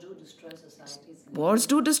 Wars do destroy societies. Wars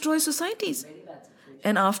do destroy societies. Very bad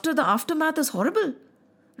situation. And the aftermath is horrible.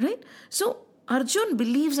 Right? So Arjun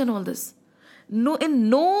believes in all this. No, in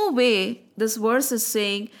no way this verse is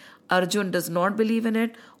saying Arjun does not believe in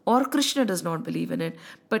it or Krishna does not believe in it.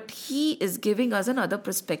 But he is giving us another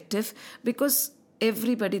perspective because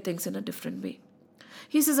everybody thinks in a different way.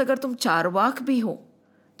 He says, अगर तुम चार्वाक भी हो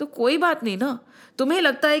तो कोई बात नहीं ना. तुम्हें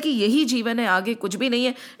लगता है कि यही जीवन है, आगे कुछ भी नहीं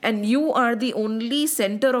है, and you are the only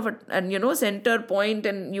center of center point,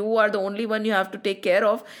 and you are the only one you have to take care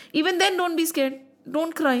of. Even then, don't be scared.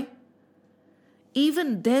 Don't cry.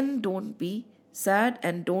 Even then, don't be sad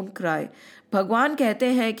and don't cry. भगवान कहते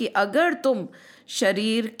हैं कि अगर तुम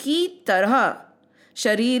शरीर की तरह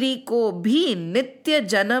शरीरी को भी नित्य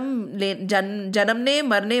जन्मने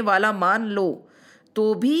मरने वाला मान लो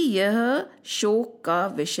तो भी यह शोक का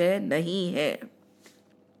विषय नहीं है.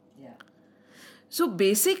 So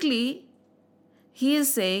basically, he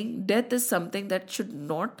is saying death is something that should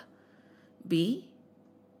not be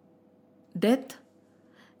death.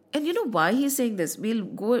 And you know why he's saying this? We'll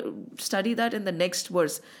go study that in the next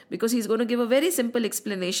verse because he's going to give a very simple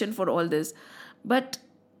explanation for all this. But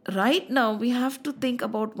right now, we have to think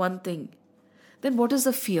about one thing. Then what is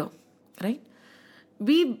the fear? Right?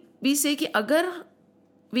 We say कि अगर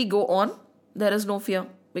we go on, there is no fear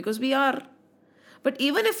because we are. But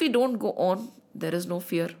even if we don't go on, there is no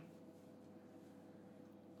fear.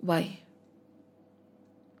 Why?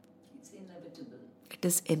 It's inevitable. It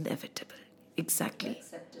is inevitable. Exactly.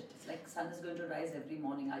 Accept it. It's like sun is going to rise every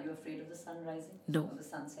morning. Are you afraid of the sun rising? No. Or the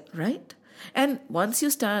sunset? Right? And once you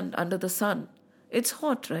stand under the sun, it's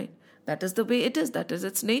hot, right? That is the way it is. That is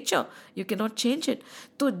its nature. You cannot change it.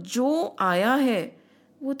 तो जो आया है,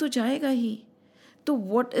 वो तो जाएगा ही. तो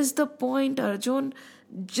what is the point, Arjun?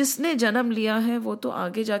 जिसने जन्म लिया है, वो तो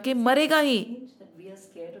आगे जाके मरेगा ही. That we are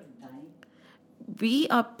scared of dying. We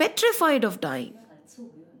are petrified of dying. Yeah, that's so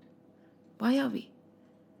weird. Why are we?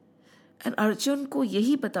 And Arjun को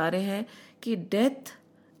यही बता रहे हैं कि death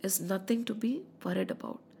is nothing to be worried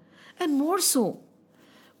about. And more so,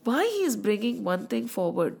 why he is bringing one thing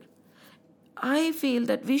forward, I feel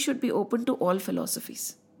that we should be open to all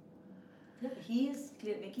philosophies. Yeah, he is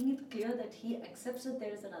making it clear that he accepts that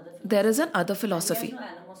there is another philosophy. There is another philosophy. And he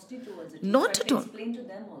has no animosity towards it. Not He's at trying all. to explain to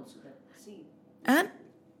them also that, see. And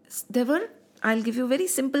I'll give you a very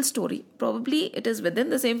simple story. Probably it is within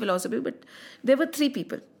the same philosophy, but there were three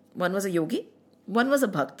people. One was a yogi, one was a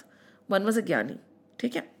bhakt, one was a jnani.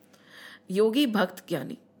 ठीक है? Yogi, bhakt,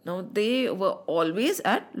 jnani. Now they were always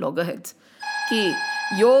at loggerheads. कि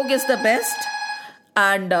yog is the best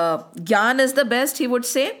and jnana is the best, he would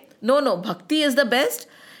say. No, bhakti is the best.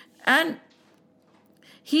 And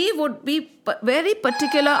he would be very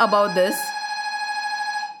particular about this.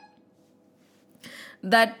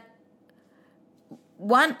 That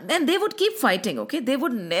one, and they would keep fighting, okay? They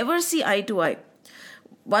would never see eye to eye.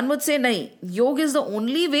 One would say, nahi, yoga is the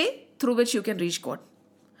only way through which you can reach God.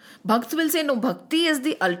 Bhakt will say, no, bhakti is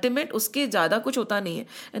the ultimate, uske zyada kuch hota nahi hai.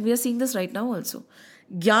 And we are seeing this right now also.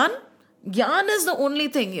 Gyan is the only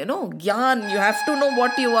thing, Gyan, you have to know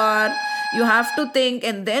what you are, you have to think,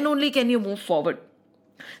 and then only can you move forward.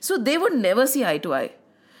 So they would never see eye to eye.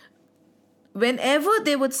 Whenever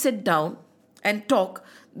they would sit down and talk,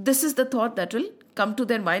 this is the thought that will come to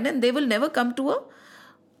their mind, and they will never come to a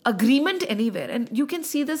agreement anywhere. And you can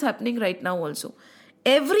see this happening right now also.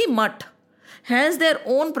 Every mutt has their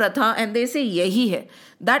own pratha and they say yahi hai.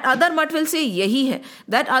 That other mutt will say yahi hai.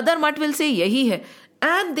 That other mutt will say yahi hai.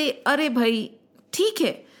 And they, अरे भाई ठीक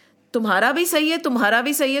है, तुम्हारा भी सही है, तुम्हारा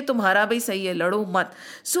भी सही है, तुम्हारा भी सही है, लड़ो मत.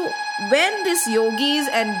 So when these yogis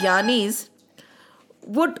and jnanis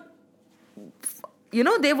would,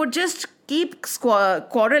 they would just keep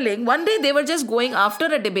quarreling. One day they were just going after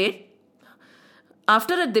a debate.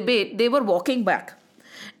 After a debate, they were walking back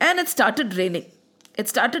and it started raining. It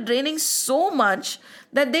started raining so much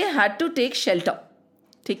that they had to take shelter.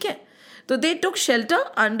 ठीक है? So they took shelter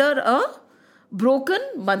under a broken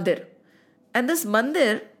mandir. And this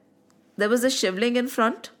mandir, there was a shivling in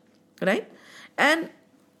front, right? And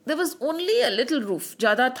there was only a little roof,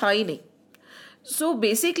 ज़्यादा था ही नहीं. So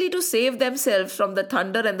basically, to save themselves from the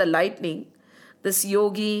thunder and the lightning, this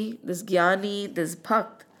yogi, this jnani, this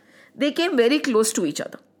bhakt, they came very close to each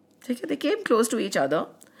other. Okay? They came close to each other,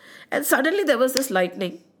 and suddenly there was this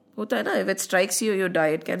lightning. होता है ना, if it strikes you, you die.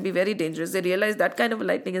 It can be very dangerous. They realized that kind of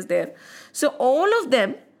lightning is there. So all of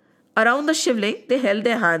them around the shivling, they held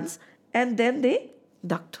their hands and then they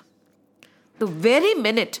ducked. The very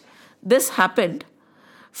minute this happened,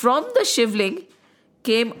 from the shivling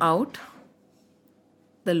came out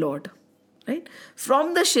the Lord. Right?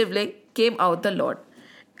 From the shivling came out the Lord.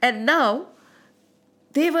 And now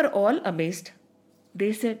they were all amazed.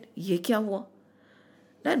 They said, "Ye kya hua?"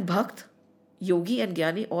 And Bhakt, Yogi and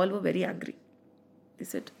Jnani all were very angry. They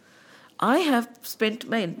said, "I have spent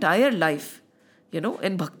my entire life,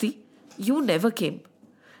 in bhakti. You never came."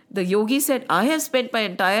 The Yogi said, "I have spent my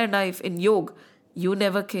entire life in yoga. You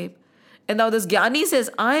never came." And now this Jnani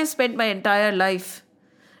says, "I have spent my entire life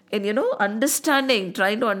in, understanding,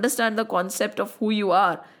 trying to understand the concept of who you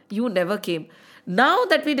are. You never came. Now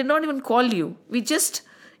that we did not even call you, we just,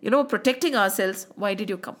 protecting ourselves, why did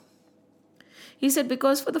you come?" He said,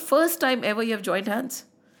 "Because for the first time ever you have joined hands.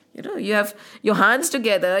 You have your hands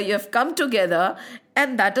together, you have come together,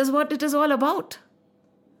 and that is what it is all about.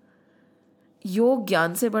 योग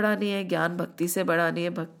ज्ञान से बड़ा नहीं है, ज्ञान भक्ति से बड़ा नहीं है,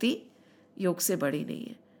 भक्ति योग से बड़ी नहीं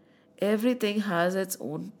है. Everything has its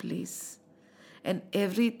own place. And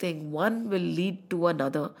everything, one will lead to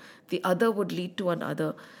another. The other would lead to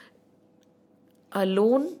another.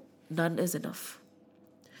 Alone, none is enough.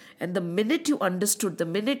 And the minute you understood, the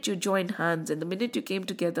minute you joined hands, and the minute you came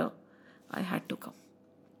together, I had to come.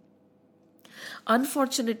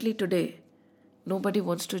 Unfortunately today, nobody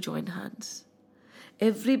wants to join hands.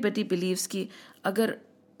 Everybody believes कि अगर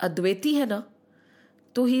अद्वैती है ना,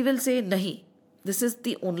 तो he will say nahi, this is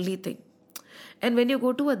the only thing. And when you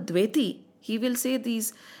go to a Dvaiti, he will say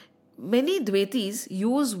these, many Dvaitis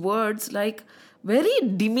use words like very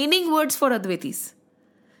demeaning words for Advaitis.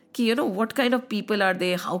 Ki, what kind of people are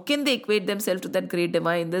they? How can they equate themselves to that great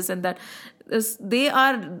divine, this and that?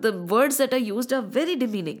 The words that are used are very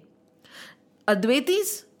demeaning.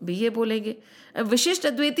 Advaitis भी ये बोलेंगे. विशिष्ट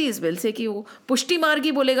Advaitis will say कि वो पुष्टि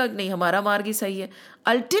मार्गी बोलेगा कि नहीं, हमारा मार्ग ही सही है.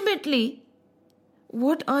 Ultimately,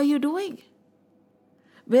 what are you doing?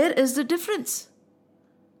 Where is the difference?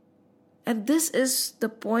 And this is the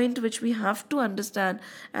point which we have to understand.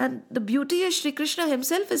 And the beauty is Shri Krishna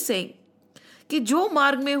himself is saying कि जो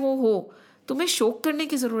मार्ग में हो तुम्हें शोक करने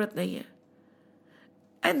की जरूरत नहीं है.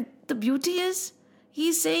 And the beauty is he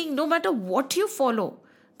is saying no matter what you follow,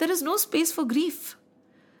 there is no space for grief.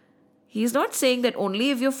 He is not saying that only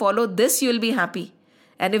if you follow this you will be happy,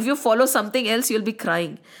 and if you follow something else you'll be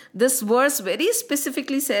crying. This verse very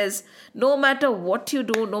specifically says no matter what you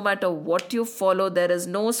do, no matter what you follow, there is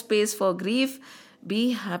no space for grief. Be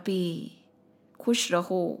happy. खुश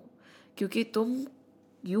रहो, क्योंकि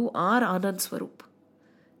you are Anand Swarup.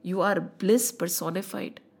 You are bliss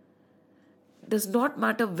personified. Does not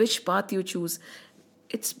matter which path you choose.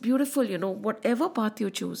 It's beautiful, whatever path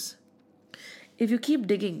you choose. If you keep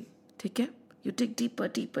digging, okay, you dig deeper,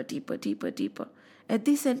 deeper, deeper, deeper, deeper. At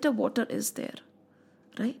the center, water is there,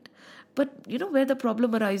 right? But where the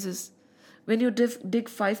problem arises? When you dig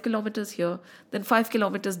 5 kilometers here, then 5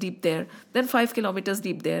 kilometers deep there, then 5 kilometers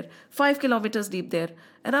deep there, 5 kilometers deep there,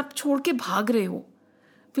 and आप छोड़ के भाग रहे हो,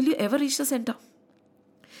 will you ever reach the center?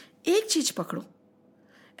 एक चीज पकड़ो.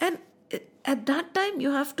 And at that time,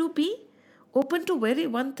 you have to be open to very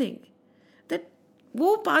one thing, that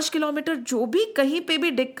वो 5 किलोमीटर जो भी कहीं पे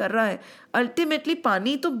भी डिग कर रहा है, अल्टीमेटली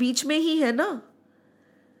पानी तो बीच में ही है ना.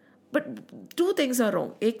 But two things are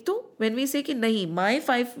wrong. एक तो when we say कि नहीं, my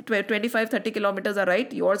 25-30 kilometers are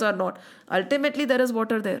right, yours are not, ultimately there is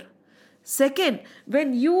water there. Second,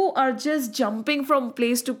 when you are just jumping from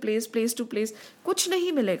place to place, कुछ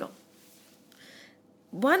नहीं मिलेगा.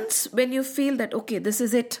 Once when you feel that, okay, this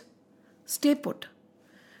is it, stay put.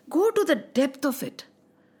 Go to the depth of it.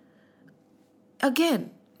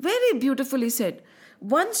 Again, very beautifully said.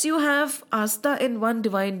 Once you have Asta in one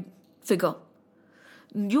divine figure,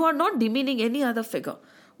 you are not demeaning any other figure.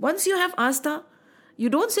 Once you have Asta, you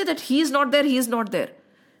don't say that he is not there, he is not there.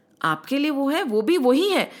 आपके लिए वो है, वो भी वही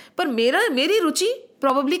है, पर मेरी रुचि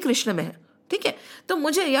probably कृष्ण में है, ठीक है, तो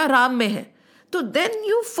मुझे या राम में है, तो then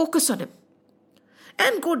you focus on him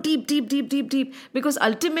and go deep, because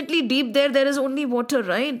ultimately deep there is only water,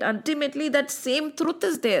 right? Ultimately that same truth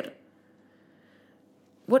is there.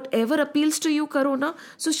 Whatever appeals to you, karo na.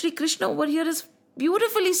 So Shri Krishna over here is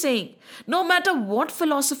beautifully saying, no matter what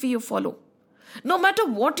philosophy you follow, no matter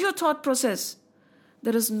what your thought process,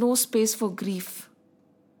 there is no space for grief.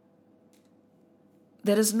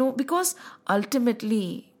 There is no, because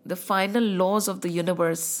ultimately the final laws of the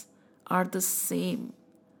universe are the same.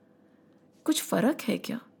 कुछ फर्क है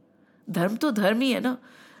क्या? धर्म तो धर्म ही है ना.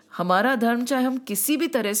 हमारा धर्म चाहे हम किसी भी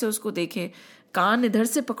तरह से उसको देखें, कान इधर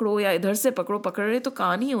से पकड़ो या इधर से पकड़ो, पकड़ रहे तो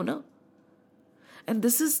कान ही हो ना. And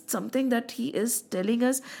this is something that he is telling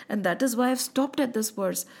us, and that is why I've stopped at this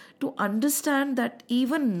verse, to understand that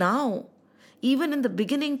even now, even in the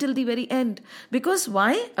beginning till the very end. Because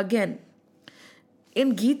why? Again,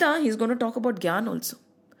 in Gita, he's going to talk about Gyan also.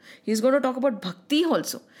 He's going to talk about Bhakti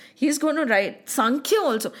also. He's going to write Sankhya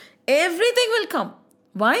also. Everything will come.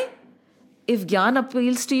 Why? If Gyan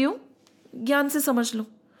appeals to you, ज्ञान से समझ लो.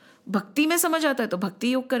 भक्ति में समझ आता है तो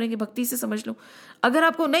भक्ति योग करेंगे, भक्ति से समझ लो. अगर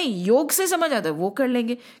आपको नहीं योग से समझ आता है वो कर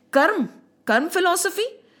लेंगे. कर्म फिलॉसफी,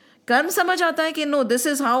 कर्म समझ आता है कि no, this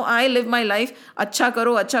is how I live my life, अच्छा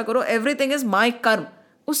करो, एवरीथिंग इज माई कर्म,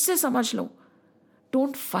 उससे समझ लो.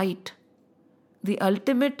 Don't fight. The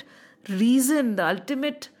ultimate reason,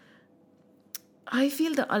 I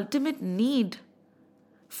feel the ultimate need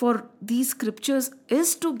for these scriptures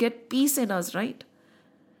is to get peace in us, right?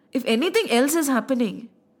 If anything else is happening,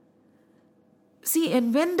 see,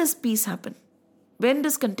 and when does peace happen? When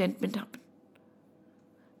does contentment happen?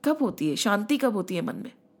 कब होती है? शांति कब होती है मन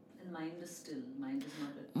में? And mind is still. Mind is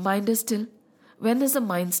not at Mind is still. When is the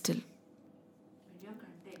mind still? When you're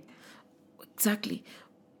content. Exactly.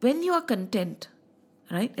 When you are content,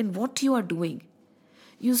 right, in what you are doing,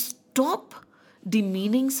 you stop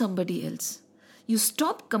demeaning somebody else. You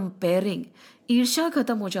stop comparing. ईर्ष्या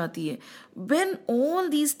खत्म हो जाती है. When all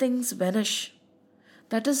these things vanish,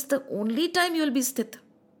 that is the only time you will be sthit.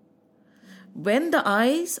 When the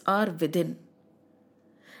eyes are within.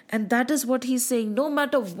 And that is what he's saying. No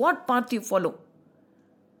matter what path you follow,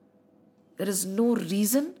 there is no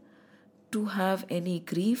reason to have any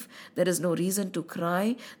grief. There is no reason to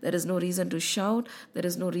cry. There is no reason to shout. There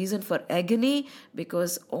is no reason for agony,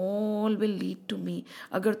 because all will lead to me.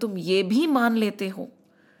 अगर तुम ये भी मान लेते हो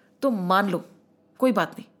तो मान लो, कोई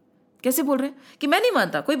बात नहीं. कैसे बोल रहे हैं कि मैं नहीं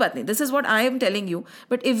मानता, कोई बात नहीं. This is what I am telling you.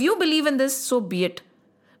 But if you believe in this, so be it.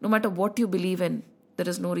 No matter what you believe in, there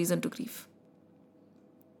is no reason to grieve.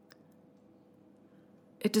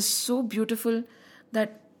 It is so beautiful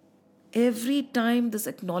that every time this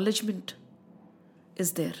acknowledgement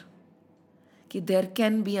is there, कि there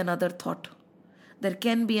can be another thought, there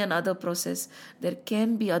can be another process, there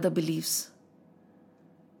can be other beliefs.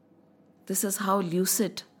 This is how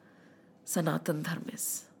lucid Sanatan Dharma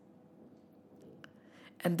is.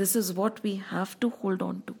 And this is what we have to hold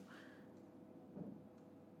on to.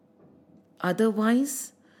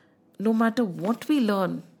 Otherwise, no matter what we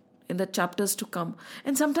learn in the chapters to come,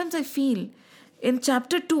 and sometimes I feel in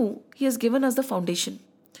chapter 2, he has given us the foundation.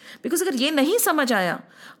 Because अगर ये नहीं समझ आया,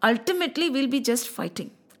 ultimately we'll be just fighting.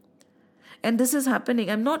 And this is happening.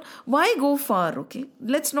 Why go far, okay?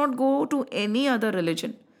 Let's not go to any other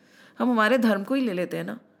religion. हम हमारे धर्म को ही ले लेते हैं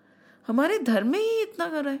ना. हमारे धर्म में ही इतना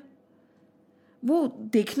कर रहा है, वो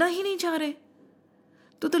देखना ही नहीं चाह रहे.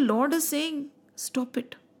 तो the Lord is saying, stop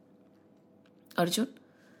it. Arjun,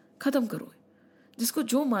 खत्म करो. जिसको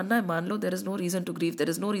जो मानना है मान लो. There is no reason to grieve. There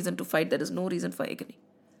is no reason to fight. There is no reason for agony.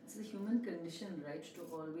 It's a human condition, right, to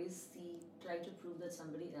always try to prove that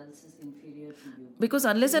somebody else is inferior to you. Because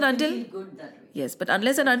unless and until... feel good that way. Yes, but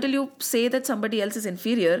unless and until you say that somebody else is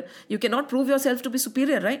inferior, you cannot prove yourself to be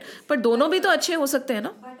superior, right? But दोनों भी तो अच्छे हो सकते हैं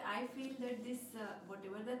ना? But I feel that this,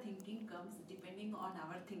 whatever the thinking comes, depending on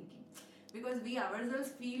our thinking. Because we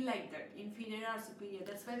ourselves feel like that, inferior or superior.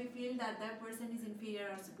 That's why we feel that that person is inferior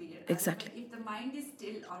or superior. Exactly. If the mind is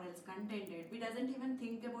still or else contented, we doesn't even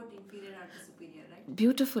think about inferior or superior, right?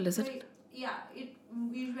 Beautiful, isn't So it? it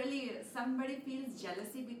usually somebody feels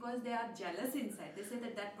jealousy because they are jealous inside. They say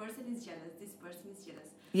that person is jealous, this person is jealous.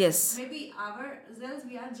 Yes. Maybe ourselves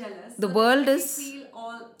we are jealous. The so world we is... feel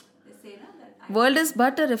all, they say na, that World is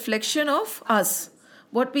but a reflection of us.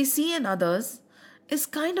 What we see in others is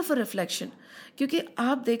kind of a reflection. क्योंकि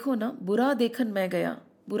आप देखो ना, बुरा देखन मैं गया,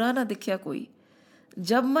 बुरा ना दिखया कोई,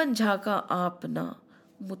 जब मन झाका आप ना,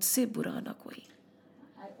 मुझसे बुरा ना कोई.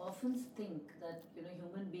 I often think that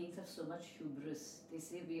human beings have so much hubris. They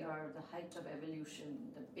say we are the height of evolution,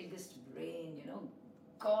 the biggest brain.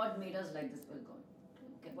 God made us like this. Well, God,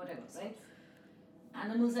 okay, whatever, right?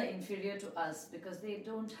 Animals are inferior to us because they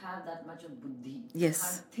don't have that much of buddhi. Yes.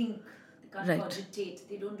 They can't think. They can't Right. cogitate.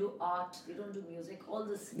 They don't do art. They don't do music. All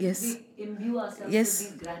this. Yes. We imbue ourselves Yes.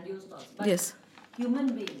 with these grandiose thoughts. But Yes.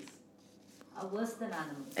 human beings are worse than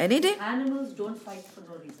animals. Any day. Animals don't fight for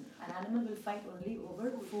no reason. An animal will fight only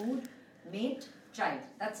over food, mate, child.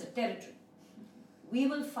 That's it. Territory. We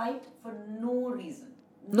will fight for no reason.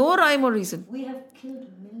 No rhyme or reason. We have killed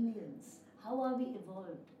millions. How are we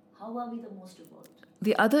evolved? How are we the most evolved?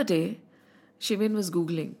 The other day, Shivan was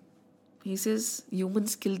Googling. He says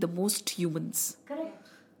humans kill the most humans. Correct.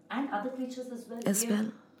 And other creatures as well. As We have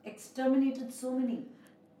well. exterminated so many.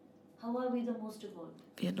 How are we the most evolved?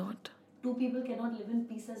 We are not. Two people cannot live in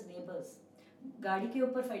peace as neighbors. गाड़ी के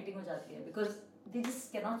ऊपर fighting हो जाती है because they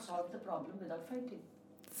just cannot solve the problem without fighting.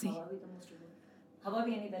 See. How are we the most evolved? How are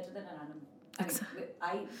we any better than an animal?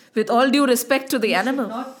 With all due respect to the we should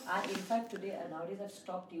animal. In fact, today nowadays I've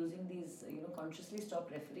stopped using these. Consciously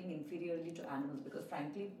stopped referring inferiorly to animals because,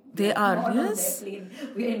 frankly, They we are, not on yes. their plane.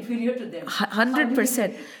 We are inferior to them.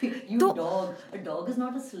 100%. You So- dog. A dog is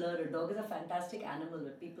not a slur. A dog is a fantastic animal,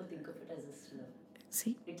 but people think of it as a slur.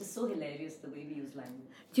 See? It is so hilarious the way we use language.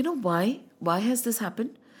 You know why? Why has this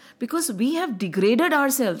happened? Because we have degraded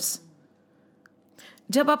ourselves.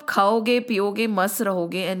 जब आप खाओगे पियोगे मस्त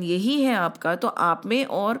रहोगे and यही है आपका तो आप में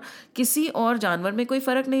और किसी और जानवर में कोई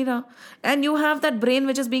फर्क नहीं रहा and you have that brain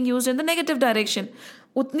which is being used in the negative direction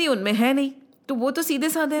उतनी उनमें है नहीं तो वो तो सीधे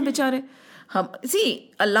साधे हैं बेचारे हम see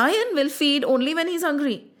a lion will feed only when he is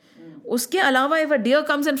hungry उसके अलावा if a deer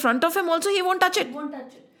comes in front of him also he won't touch it Won't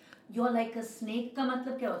touch it. You're like a snake का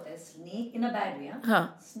मतलब क्या होता है? Snake in a bad way. हाँ.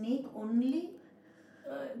 Snake only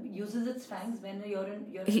uses its fangs when you're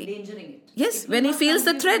endangering it. Yes, If you're when he not feels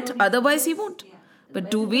the hungry, threat, you don't otherwise he yes, won't. Yeah. But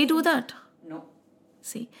do we do that? No.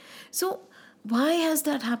 See, so why has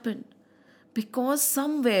that happened? Because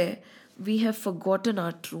somewhere we have forgotten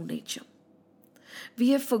our true nature. We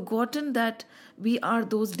have forgotten that we are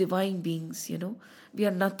those divine beings, We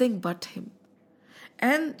are nothing but Him.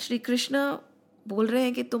 And Shri Krishna बोल रहे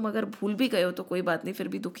हैं कि तुम अगर भूल भी गए हो तो कोई बात नहीं फिर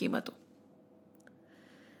भी दुखी मत हो.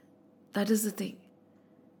 That is the thing.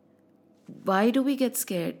 Why do we get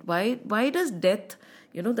scared? Why does death,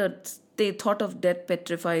 the thought of death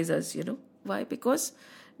petrifies us, Why? Because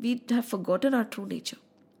we have forgotten our true nature.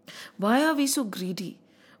 Why are we so greedy?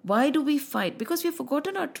 Why do we fight? Because we have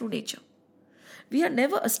forgotten our true nature. We are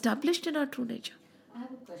never established in our true nature. I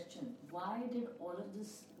have a question.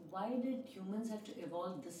 Why did humans have to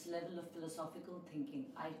evolve this level of philosophical thinking?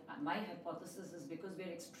 My hypothesis is because we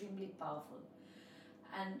are extremely powerful.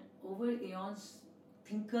 And over eons,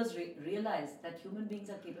 thinkers realized that human beings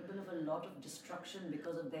are capable of a lot of destruction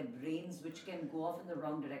because of their brains, which can go off in the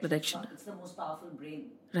wrong direction. It's the most powerful brain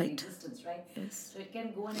in existence, right? Yes. So it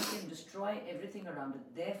can go and it can destroy everything around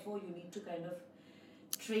it. Therefore, you need to kind of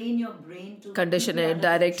train your brain to Condition keep it, under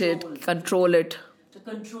direct it, control it. To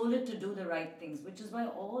control it to do the right things, which is why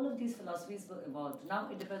all of these philosophies were evolved. Now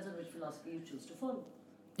it depends on which philosophy you choose to follow.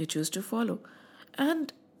 You choose to follow.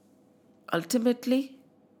 And ultimately,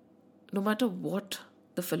 no matter what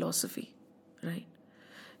the philosophy, right?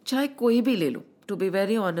 चाहे कोई भी ले लो, to be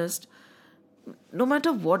very honest, no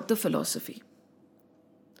matter what the philosophy,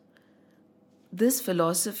 this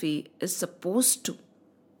philosophy is supposed to,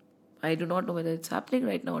 I do not know whether it's happening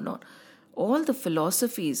right now or not, all the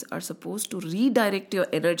philosophies are supposed to redirect your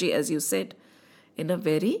energy, as you said, in a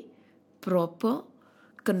very proper,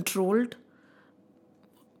 controlled,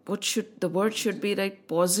 the word should be like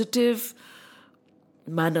positive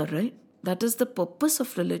manner, right? That is the purpose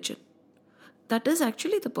of religion. That is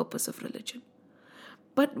actually the purpose of religion.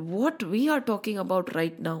 But what we are talking about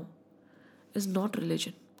right now is not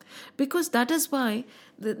religion. Because that is why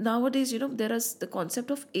nowadays, there is the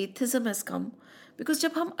concept of atheism has come. Because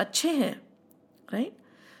जब हम अच्छे हैं, right?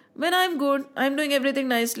 When I'm good, I'm doing everything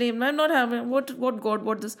nicely, I'm not having, what God,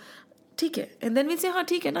 what this, ठीक है. And then we say, हाँ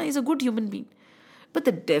ठीक है ना, he's a good human being. But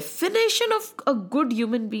the definition of a good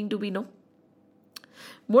human being, do we know?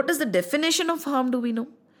 What is the definition of harm, do we know?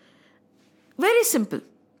 Very simple,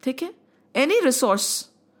 ठीक है? Any resource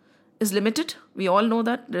is limited. We all know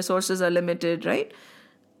that resources are limited, right?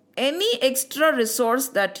 Any extra resource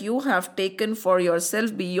that you have taken for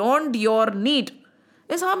yourself beyond your need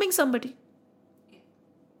is harming somebody.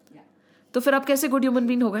 तो फिर आप कैसे good human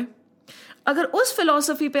being हो गए? अगर उस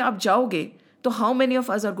फिलॉसफी पे आप जाओगे तो how many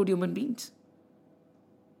of us are good human beings?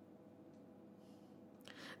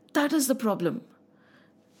 That is the problem.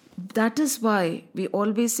 That is why we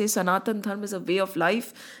always say Sanatan Dharma is a way of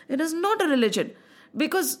life. It is not a religion.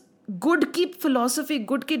 Because good ki philosophy,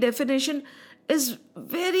 good ki definition is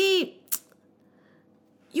very...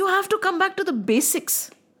 You have to come back to the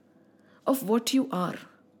basics of what you are.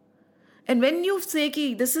 And when you say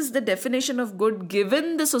कि this is the definition of good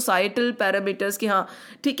given the societal parameters कि हाँ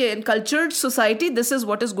ठीक है in cultured society this is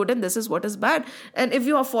what is good and this is what is bad, and if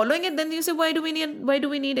you are following it then you say why do we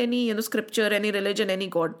need any scripture, any religion, any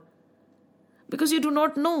God? Because you do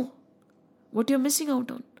not know what you're missing out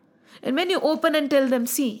on. And when you open and tell them,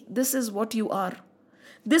 see, this is what you are,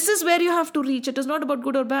 This is where you have to reach. It is not about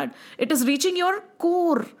good or bad. It is reaching your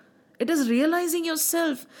core. It is realizing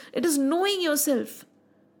yourself. It is knowing yourself.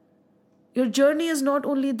 Your journey is not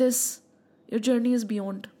only this. Your journey is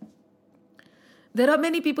beyond. There are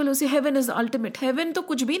many people who say heaven is the ultimate. Heaven तो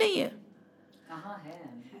कुछ भी नहीं है. कहाँ है?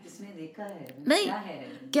 किसने देखा है? नहीं. क्या है?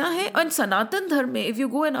 क्या है? And Sanatan Dharma में, if you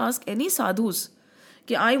go and ask any sadhus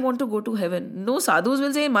कि I want to go to heaven, no sadhus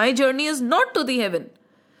will say my journey is not to the heaven.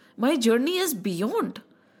 My journey is beyond.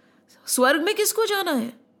 स्वर्ग में किसको जाना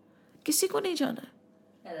है? किसी को नहीं जाना है.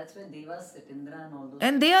 Yeah, that's where Devas sit, Indra and all those.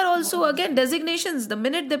 And they are also again designations. The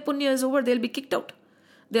minute their punya is over, they'll be kicked out.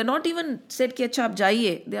 They are not even said कि अच्छा आप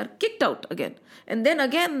जाइए. They are kicked out again. And then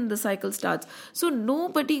again the cycle starts. So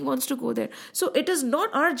nobody wants to go there. So it is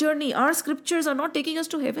not our journey. Our scriptures are not taking us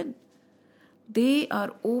to heaven. They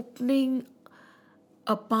are opening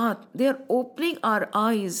a path. They are opening our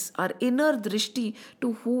eyes, our inner drishti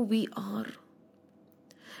to who we are.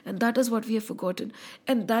 And that is what we have forgotten.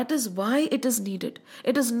 And that is why it is needed.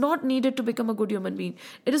 It is not needed to become a good human being.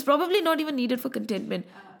 It is probably not even needed for contentment.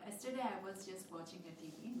 Yesterday I was just watching a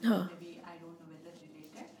TV. Huh. Maybe I don't know whether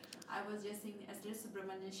related. I was just seeing yesterday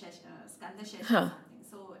Subramanian Skanda Shesh Huh. something.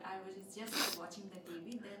 So I was just watching the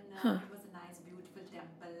TV. Then Huh. it was a nice, beautiful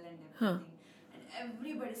temple and Huh. everything. And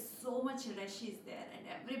everybody, so much rush is there,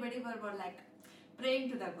 and everybody were like praying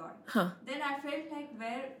to the God. Huh. Then I felt like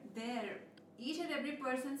where there, each and every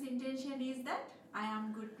person's intention is that I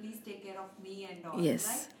am good, please take care of me and all. Yes.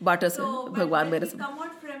 Right? Bata se So, but Bhagwan when mere we se. come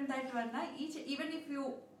out from that one, even if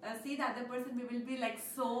you see the other person, we will be like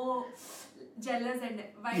so jealous. And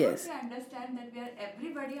why Yes. don't we understand that we are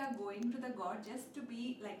everybody are going to the God just to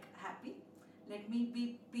be like happy? Let me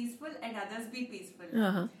be peaceful and others be peaceful.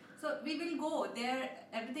 Uh-huh. So we will go there,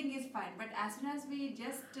 everything is fine. But as soon as we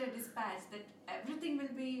just dispatch that, everything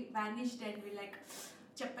will be vanished and we like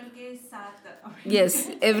chappal ke saath. Yes,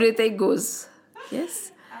 everything goes.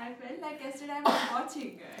 Yes. I felt like yesterday I was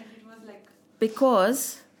watching and it was like,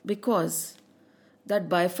 Because that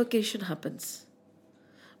bifurcation happens.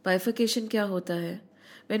 Bifurcation क्या होता है?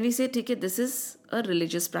 When we say, ठीक है, this is a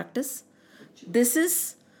religious practice. This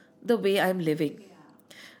is the way I'm living.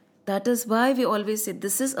 That is why we always say,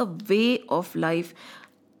 this is a way of life.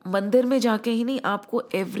 मंदिर में जाके ही नहीं, आपको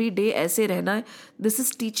every day ऐसे रहना है. This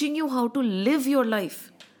is teaching you how to live your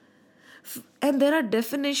life. And there are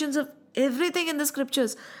definitions of everything in the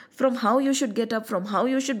scriptures, from how you should get up, from how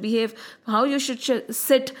you should behave, how you should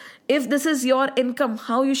sit, if this is your income,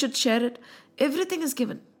 how you should share it. Everything is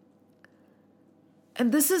given.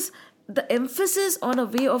 And this is the emphasis on a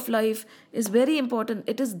way of life is very important.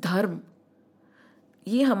 It is dharma.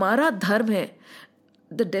 ये हमारा धर्म है.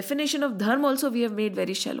 The definition of dharma also we have made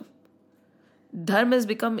very shallow. Dharma has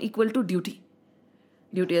become equal to duty.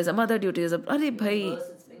 Duty as a mother, duty as a... अरे भाई... Verse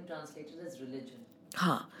it's being translated as religion.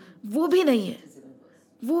 हाँ, वो भी नहीं है. It's even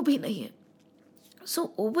worse. वो भी नहीं है.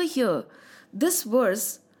 So over here, this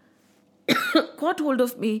verse caught hold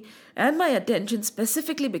of me and my attention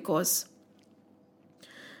specifically because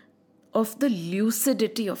of the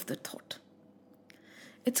lucidity of the thought.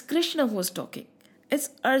 It's Krishna who is talking. It's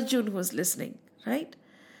Arjun who is listening, right?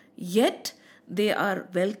 Yet they are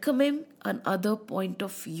welcoming another point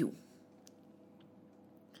of view.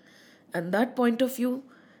 And that point of view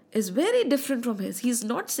is very different from his. He's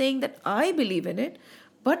not saying that I believe in it,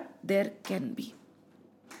 but there can be.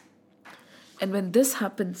 And when this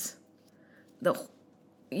happens, the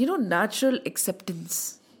natural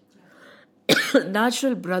acceptance,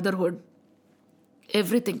 natural brotherhood,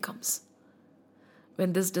 everything comes.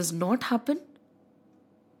 When this does not happen,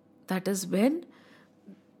 that is when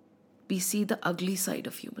we see the ugly side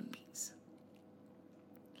of human beings.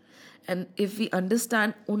 And if we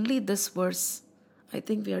understand only this verse, I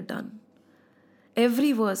think we are done.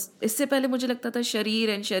 Every verse, इससे पहले मुझे लगता था शरीर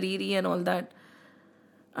and शरीरी and all that.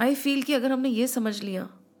 I feel कि अगर हमने ये समझ लिया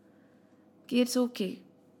कि it's okay,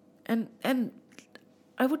 and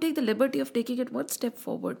I would take the liberty of taking it one step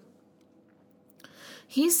forward.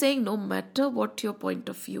 He's saying no matter what your point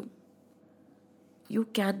of view, you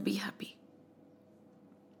can be happy.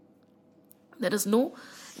 There is no,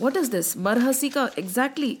 what is this? Marhasi ka,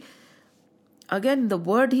 exactly. Again, the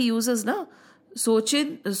word he uses na,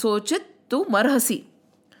 सोचित तो मरहसी.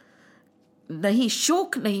 नहीं,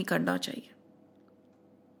 शोक नहीं करना चाहिए.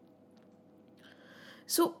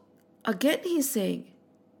 So, again he's saying,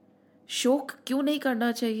 शोक क्यों नहीं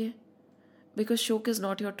करना चाहिए? Because शोक is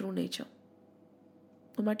not your true nature.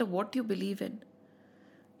 No matter what you believe in,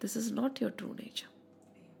 this is not your true nature.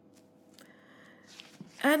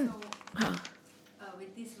 And so,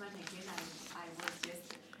 with this one again, I was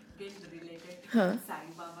just getting related to Huh. Sai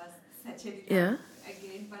Baba's Sacharitam. Yeah.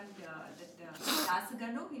 again one that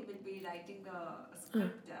Dasaganu, he will be writing a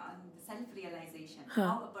script on self-realization,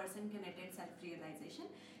 how a person can attain self-realization.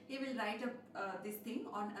 He will write this thing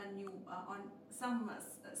on a new on some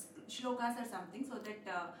shlokas or something, so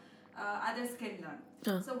that others can learn.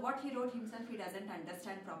 So what he wrote himself, he doesn't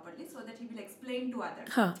understand properly, so that he will explain to others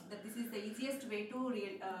that this is the easiest way to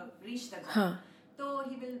reach the God. So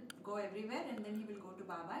he will go everywhere, and then he will go to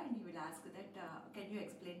Baba and he will ask that, can you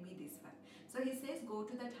explain me this one? So he says, go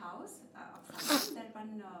to that house of someone, that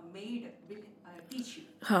one maid will teach you.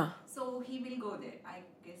 So he will go there. I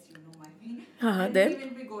guess you know my way. And then? he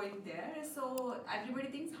will be going there. So everybody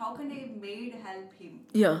thinks, how can a maid help him?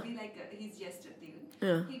 Yeah. He will be like, he's just a thing.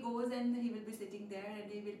 Yeah. He goes and he will be sitting there,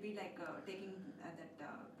 and he will be like taking that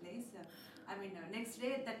place. Next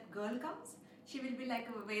day that girl comes. She will be like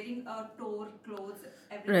wearing tore clothes,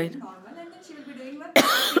 everything normal, and then she will be doing one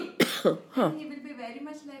sari. And he will be very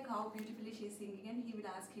much like how beautifully she is singing, and he will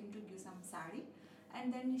ask him to give some sari,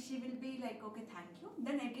 and then she will be like, okay, thank you.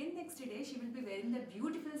 Then again next day she will be wearing that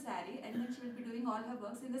beautiful sari, and then she will be doing all her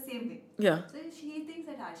works in the same way. Yeah. So she thinks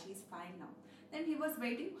that she is fine now. Then he was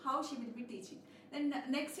waiting how she will be teaching. Then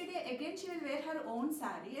next day again she will wear her own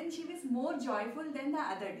sari, and she was more joyful than the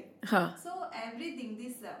other day. So everything,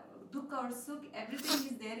 this dukh or sukh, everything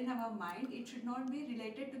is there in our mind. It should not be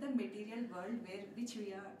related to the material world which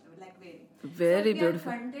we are like wearing. Very so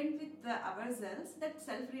beautiful. We are content with ourselves. That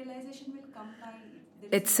self-realization will come by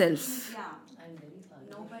itself. I'm very sorry.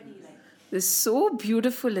 Nobody like. It's so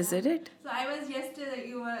beautiful, isn't it? So I was just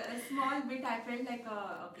you were a small bit. I felt like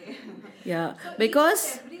okay. Yeah, So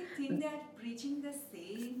because everything they are preaching the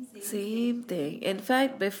same thing. In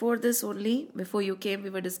fact, before you came, we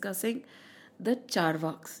were discussing the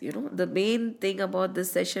Charvaks. The main thing about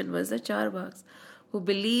this session was the Charvaks, who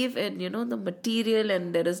believe in, the material,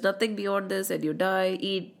 and there is nothing beyond this, and you die,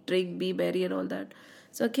 eat, drink, be merry, and all that.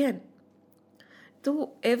 So again,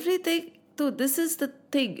 this is the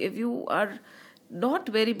thing. If you are not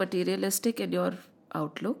very materialistic in your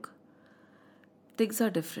outlook, things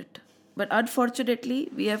are different. But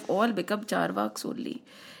unfortunately, we have all become Charvaks only.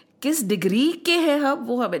 किस degree के हैं हम,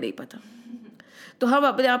 वो हमें नहीं पता. तो हम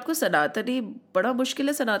अपने आप को सनातनी, बड़ा मुश्किल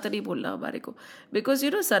है सनातनी बोलना हमारे को. बिकॉज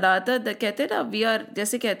सनातन कहते हैं ना, वी आर,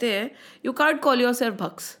 जैसे कहते हैं, you can't call yourself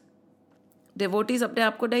भक्स. डिवोटीज अपने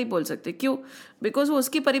आप को नहीं बोल सकते. क्यों? बिकॉज वो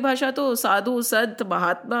उसकी परिभाषा तो साधु, संत,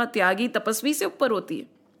 महात्मा, त्यागी, तपस्वी से ऊपर होती है.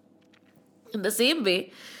 In the same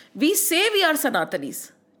way we say we are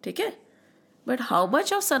सनातनीज. ठीक है? But how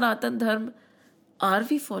much of Sanatan Dharma are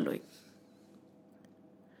we following?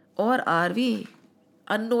 Or are we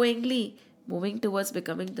unknowingly moving towards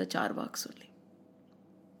becoming the Charvaks only?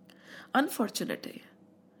 Unfortunate है.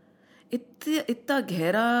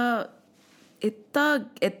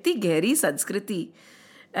 इतनी गहरी संस्कृति,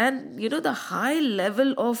 and the high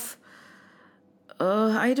level of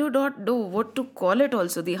I do not know what to call it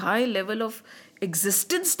also, the high level of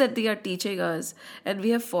existence that they are teaching us, and we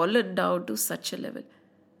have fallen down to such a level.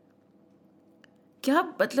 क्या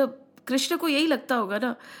मतलब कृष्ण को यही लगता होगा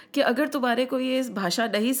ना कि अगर तुम्हारे को ये भाषा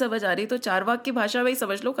नहीं समझ आ रही तो चारवाक की भाषा में ही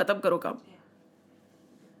समझ लो, खत्म करो काम.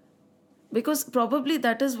 Because probably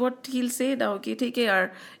that is what he'll say now, कि ठीक है यार,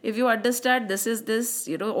 if you understand this is this,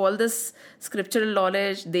 all this scriptural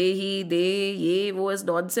knowledge, they ये वो is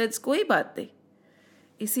nonsense, कोई बात नहीं,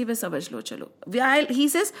 इसी में समझ लो. चलो, he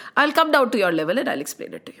says I'll come down to your level and I'll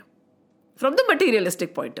explain it to you from the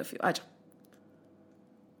materialistic point of view. आजा.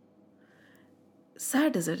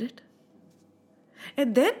 Sad, isn't it?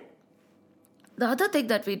 And then the other thing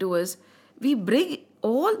that we do is we bring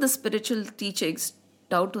all the spiritual teachings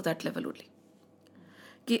down to that level only.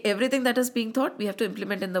 Everything that is being taught, we have to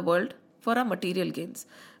implement in the world for our material gains,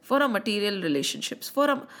 for our material relationships.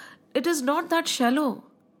 It is not that shallow.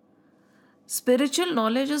 Spiritual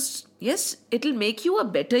knowledge is, yes, it will make you a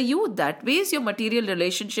better you. That ways your material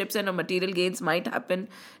relationships and your material gains might happen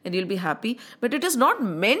and you'll be happy. But it is not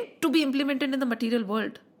meant to be implemented in the material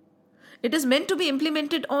world. It is meant to be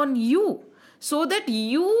implemented on you, so that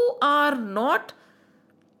you are not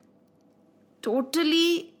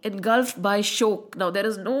totally engulfed by shok. Now, there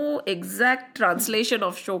is no exact translation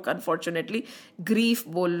of shok, unfortunately. Grief,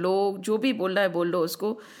 bol lo, jo bhi bolna hai, bol lo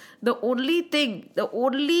usko. The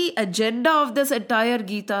only agenda of this entire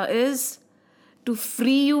Gita is to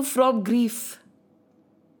free you from grief.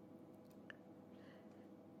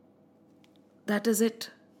 That is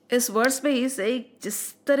it. इस verse में ही से जिस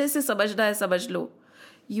तरह से समझना है समझ लो.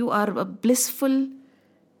 You are a blissful,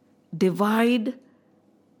 divine,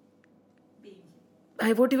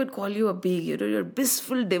 I won't even call you a being, you're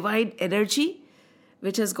blissful, divine energy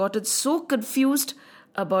which has gotten so confused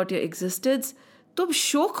about your existence. तुम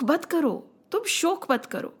शोक मत करो. तुम शोक मत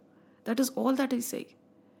करो. That is all that he's saying.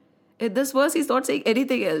 In this verse, he's not saying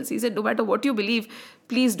anything else. He said, no matter what you believe,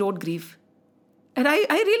 please don't grieve. And I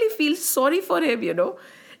really feel sorry for him,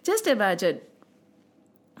 Just imagine.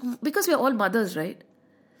 Because we are all mothers, right?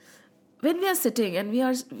 When we are sitting and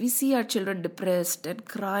we see our children depressed and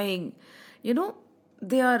crying,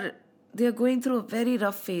 they are going through a very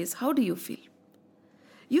rough phase. How do you feel?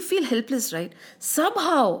 You feel helpless, right?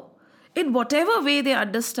 Somehow, in whatever way they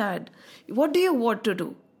understand, what do you want to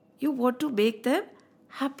do? You want to make them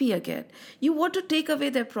happy again. You want to take away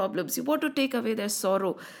their problems. You want to take away their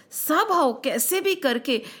sorrow. Somehow, kaise bhi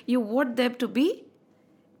karke, you want them to be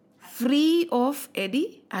free of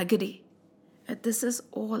any agony. And this is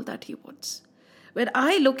all that he wants. When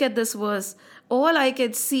I look at this verse, all I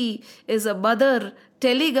can see is a mother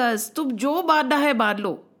telling us, तुम जो मानना है मान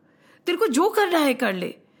लो, तेरे को जो करना है कर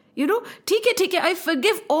ले. ठीक है, I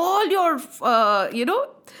forgive all your,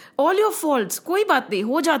 all your faults. कोई बात नहीं,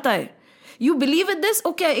 हो जाता है. You believe in this?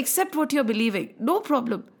 Okay, I accept what you're believing. No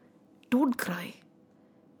problem. Don't cry.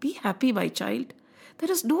 Be happy, my child.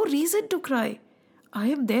 There is no reason to cry. I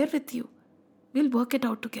am there with you. We'll work it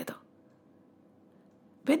out together.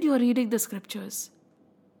 When you are reading the scriptures,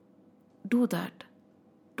 do that.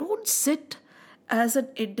 Don't sit as an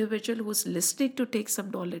individual who's listening to take some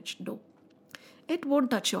knowledge. No. It won't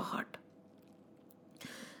touch your heart.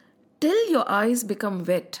 Till your eyes become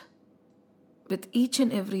wet with each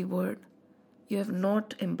and every word, you have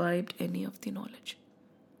not imbibed any of the knowledge.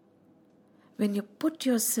 When you put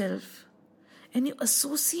yourself and you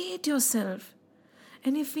associate yourself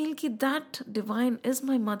and you feel that divine is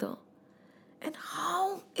my mother, and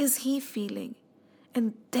how is he feeling?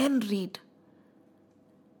 And then read.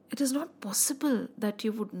 It is not possible that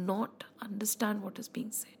you would not understand what is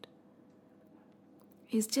being said.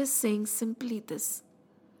 He's just saying simply this.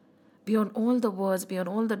 Beyond all the words, beyond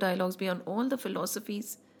all the dialogues, beyond all the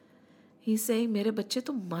philosophies, he's saying, मेरे बच्चे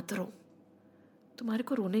तुम मत रो. तुम्हारे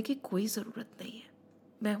को रोने की कोई ज़रूरत नहीं है.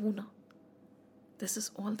 मैं हूँ ना. This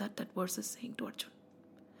is all that verse is saying to Arjun.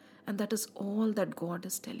 And that is all that God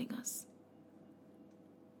is telling us.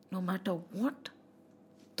 No matter what,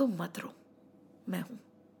 तुम मत रो. मैं हूँ.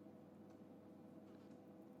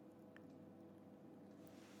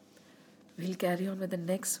 We'll carry on with the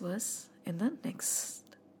next verse in the next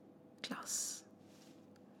class.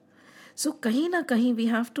 So, kahin na kahin we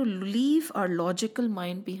have to leave our logical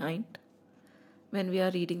mind behind when we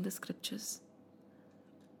are reading the scriptures.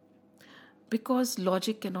 Because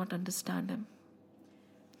logic cannot understand him.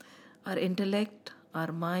 Our intellect,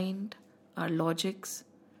 our mind, our logics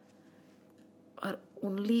are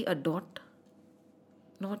only a dot,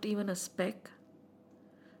 not even a speck.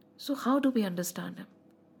 So, how do we understand him?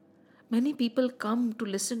 Many people come to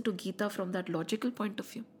listen to Gita from that logical point of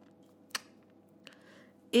view.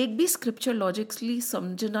 एक भी scripture logically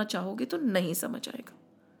समझना चाहोगे तो नहीं समझ आएगा.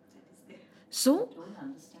 So, don't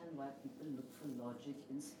understand why people look for logic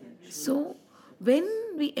in scripture. So, when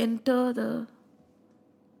we enter the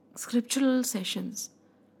scriptural sessions,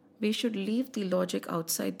 we should leave the logic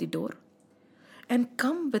outside the door and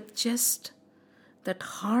come with just that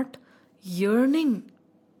heart yearning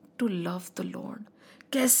to love the Lord.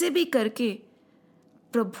 कैसे भी करके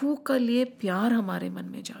प्रभु का लिए प्यार हमारे मन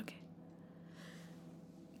में जागे.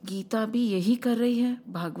 गीता भी यही कर रही है,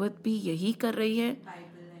 भागवत भी यही कर रही है.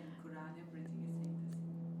 Bible and Quran, everything is saying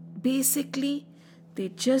this. Basically, they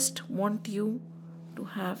just want you to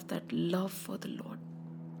have that love for the Lord.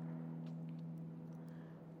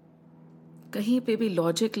 कहीं पे भी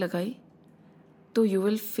लॉजिक लगाई तो you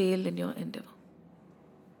will fail in your endeavor.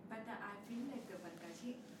 But I feel like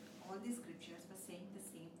Varkaji, all these scriptures were saying the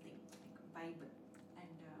same thing, like Bible and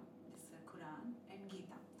this Quran and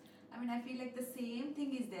Gita. I mean, I feel like the same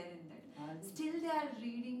thing is there in that. Still, they are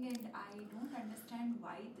reading, and I don't understand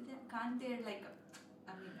why can't they like?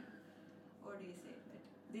 I mean, what do you say?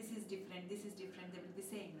 That this is different. This is different. They will be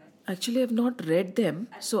saying that. Actually, I have not read them,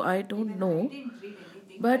 so I don't know. I didn't read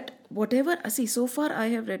anything. But whatever, see, so far I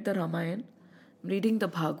have read the Ramayana, reading the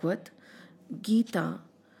Bhagavad, Gita,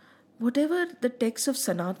 whatever the texts of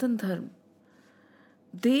Sanatan Dharma,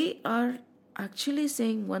 they are actually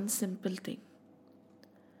saying one simple thing.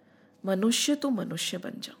 Manushya to manushya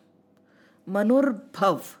ban jao.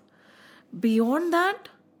 Manurbhav. Beyond that,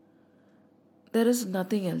 there is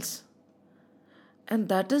nothing else. And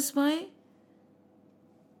that is why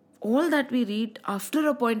all that we read after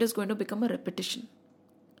a point is going to become a repetition.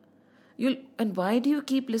 And why do you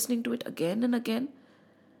keep listening to it again and again?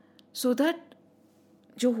 So that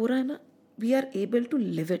जो हो रहा है ना, we are able to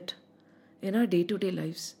live it in our day-to-day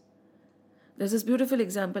lives. There's this beautiful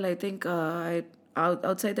example, I think I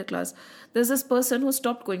outside the class, there's this person who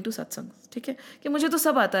stopped going to satsang. ठीक है, कि मुझे तो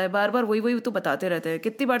सब आता है, बार बार वही तो बताते रहते हैं,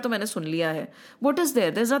 कितनी बार तो मैंने सुन लिया है. What is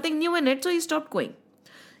there? There's nothing new in it, so he stopped going.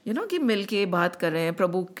 कि मिल के बात कर रहे हैं,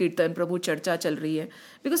 प्रभु कीर्तन, प्रभु चर्चा चल रही है.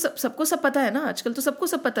 बिकॉज सबको सब पता है ना, आजकल तो सबको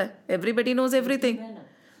सब पता है. Everybody knows everything.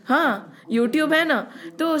 हाँ, यूट्यूब है ना,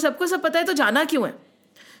 तो सबको सब पता है, तो जाना क्यों है?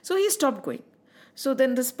 So he stopped going. So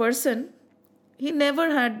then this person, he never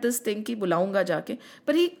had this thing कि बुलाऊंगा जाके,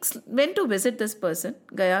 but he went to visit this person.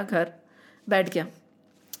 गया घर, बैठ गया.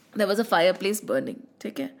 There was a fireplace burning.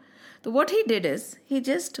 ठीक है, तो what he did is he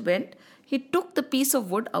just went, he took the piece of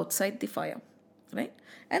wood outside the fire, right,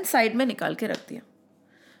 and side में निकाल के रख दिया.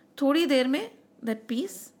 थोड़ी देर में that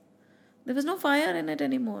piece, there was no fire in it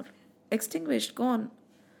anymore, extinguished, gone.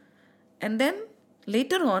 And then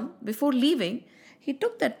later on, before leaving, he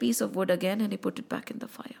took that piece of wood again and he put it back in the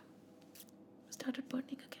fire. Started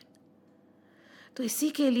burning again. तो इसी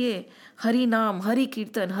के लिए हरि नाम, हरि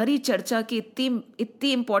कीर्तन, हरि चर्चा की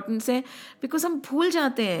इतनी importance है, बिकॉज हम भूल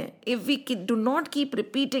जाते हैं. If we do not keep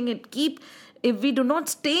repeating it, if we do not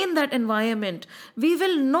stay in that environment, we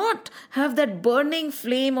will not have that burning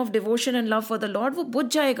flame of devotion and love for the Lord. वो बुझ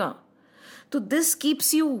जाएगा. तो this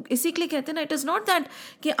keeps you, इसी के लिए कहते हैं ना, it is not that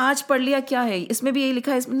कि आज पढ़ लिया क्या है, इसमें भी यही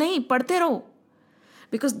लिखा है, इसमें नहीं, पढ़ते रहो.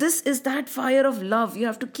 Because this is that fire of love. You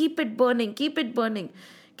have to keep it burning, keep it burning.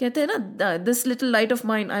 कहते हैं ना, this little light of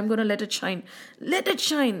mine, I'm going to let it shine. Let it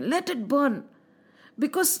shine, let it burn.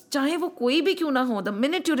 Because चाहे वो कोई भी क्यों ना हो, the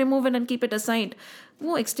minute you remove it and keep it aside,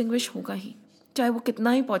 वो extinguish होगा ही, चाहे वो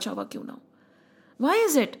कितना ही पहुंचा हुआ क्यों ना हो. Why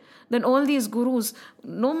is it? Then all these gurus,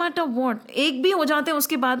 no matter what, एक भी हो जाते हैं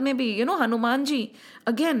उसके बाद में भी, Hanuman ji,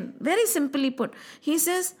 again, very simply put, he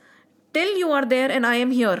says, till you are there and I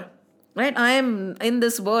am here. Right? I am in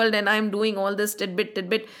this world and I am doing all this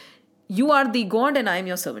tidbit. You are the God and I am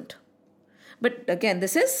your servant. But again,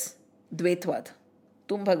 this is द्वैतवाद.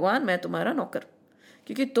 तुम भगवान, मैं तुम्हारा नौकर.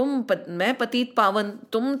 क्योंकि मैं पतित पावन,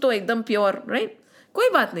 तुम तो एकदम प्योर, right? कोई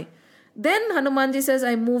बात नहीं. Then Hanuman ji says,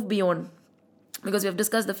 I move beyond. Because we have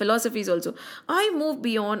discussed the philosophies also. I move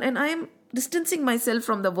beyond and I am distancing myself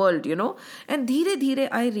from the world, And धीरे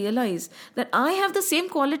I realize that I have the same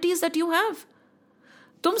qualities that you have.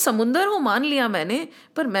 तुम समुंदर हो मान लिया मैंने,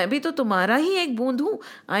 पर मैं भी तो तुम्हारा ही एक बूंद हूं.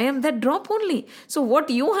 I am that drop only. So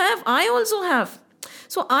what you have, I also have.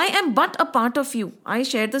 So I am but a part of you. I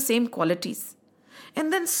share the same qualities.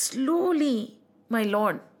 And then slowly, my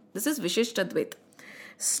Lord, this is Vishishta Advaita.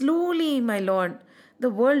 Slowly, my Lord,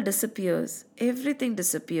 the world disappears. Everything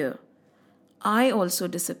disappears. I also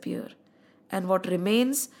disappear. And what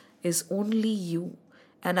remains is only you.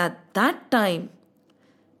 And at that time,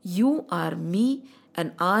 you are me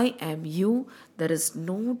and I am you. There is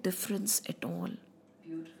no difference at all.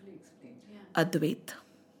 Beautifully explained. Yeah. Advaita.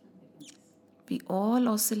 We all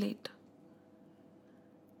oscillate.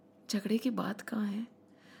 झगड़े की बात कहाँ है?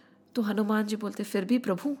 तो हनुमान जी बोलते, फिर भी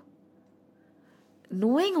प्रभु,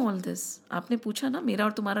 knowing all this, आपने पूछा ना मेरा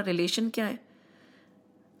और तुम्हारा रिलेशन क्या है,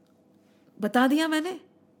 बता दिया मैंने,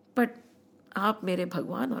 बट आप मेरे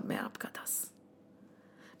भगवान और मैं आपका दास.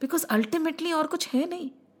 बिकॉज अल्टीमेटली और कुछ है नहीं.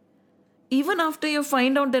 Even after you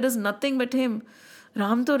find out there is nothing but him,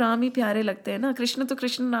 Ram तो राम ही प्यारे लगते हैं ना, कृष्ण तो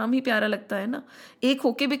कृष्ण नाम ही प्यारा लगता है ना. एक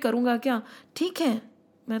होके भी करूंगा क्या? ठीक है,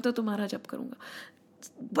 मैं तो तुम्हारा जप करूंगा.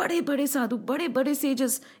 बड़े बड़े साधु, बड़े बड़े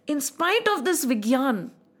sages, in spite of this विज्ञान,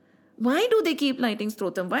 why do they keep lighting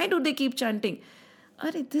स्त्रोत्रम? Why do they keep chanting?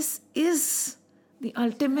 अरे, this is the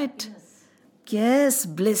ultimate, yes,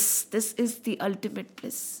 bliss. This is the ultimate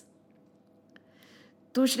bliss.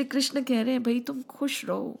 तो श्री कृष्ण कह रहे हैं, भाई तुम खुश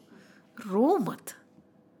रहो, रो मत.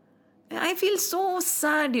 I feel so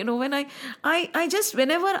sad, when I just,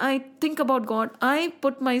 whenever I think about God, I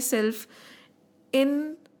put myself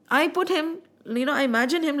in, I put him, I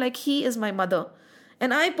imagine him like he is my mother.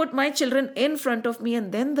 And I put my children in front of me,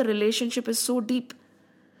 and then the relationship is so deep.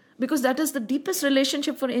 Because that is the deepest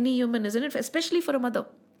relationship for any human, isn't it? Especially for a mother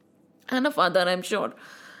and a father, I'm sure.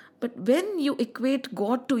 But when you equate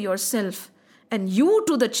God to yourself and you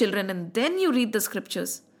to the children, and then you read the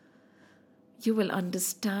scriptures, you will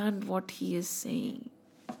understand what he is saying.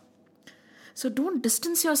 So don't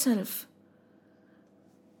distance yourself.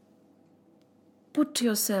 Put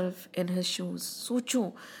yourself in his shoes.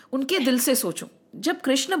 सोचो, उनके दिल से सोचो. जब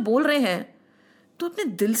कृष्ण बोल रहे हैं तो अपने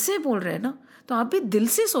दिल से बोल रहे हैं ना, तो आप भी दिल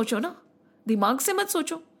से सोचो ना, दिमाग से मत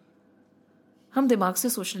सोचो. हम दिमाग से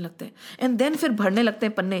सोचने लगते हैं एंड देन फिर भरने लगते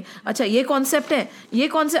हैं पन्ने. अच्छा, ये कॉन्सेप्ट है, ये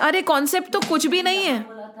कॉन्सेप्ट, अरे कॉन्सेप्ट तो कुछ भी नहीं है.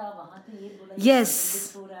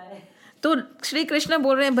 यस, तो श्री कृष्ण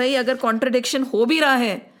बोल रहे हैं, भाई अगर कॉन्ट्रडिक्शन हो भी रहा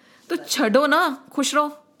है तो छड़ो ना, खुश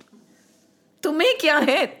रहो. तुम्हें क्या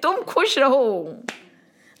है, तुम खुश रहो.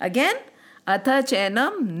 अगेन, अथ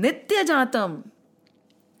चैनम नित्य जातम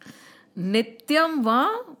नित्यम वा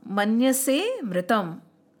मन्यसे मृतम.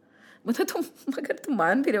 मतलब तुम अगर तुम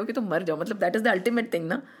मान भी रहे हो कि तुम मर जाओ, मतलब that is the ultimate thing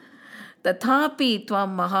ना. तथापि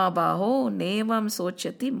त्वं महाबाहो नेवम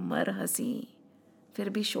सोचति मरहसि. फिर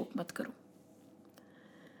भी शोक मत करो.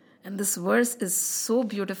 And this verse is so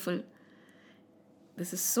beautiful.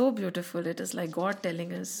 This is so beautiful. It is like God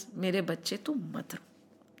telling us, मेरे बच्चे तू मत रो,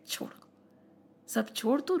 छोड़, सब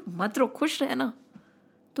छोड़, तू मत रो, खुश रह ना,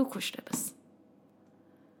 तू खुश रह बस.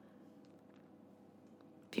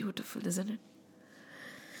 Beautiful, isn't it?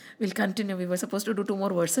 We'll continue. We were supposed to do 2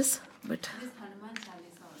 more verses, but This Hanuman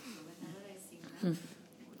Chalisa also, whenever I sing that,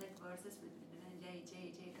 that verses will be Jai Jai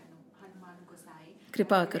Jai Kanu, Hanuman Gosai.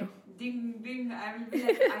 कृपा करो. Ding ding, I will be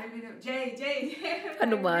like Jai Jai Jai.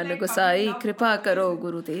 Hanuman गोसाई कृपा करो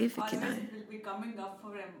गुरुदेव की Always नाय. it will be coming up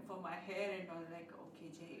for my hair and all, like, okay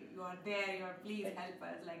Jai, you are there, you are, please help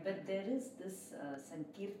us, like. But there is this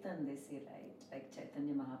Sankirtan, they say, right? Like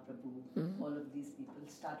Chaitanya Mahaprabhu, all of these people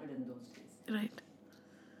started in those days. Right.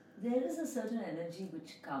 There is a certain energy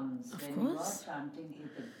which comes Of when you are course. chanting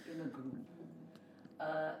in a group.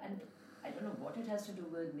 And I don't know what it has to do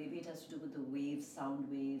with. Maybe it has to do with the waves,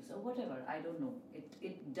 sound waves, or whatever. I don't know.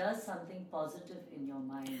 It does something positive in your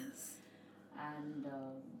mind. Yes. And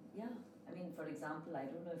yeah, I mean, for example, I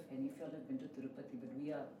don't know if any of you all have been to Tirupati, but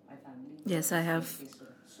my family. Yes, I have.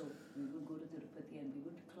 So we would go to Tirupati and we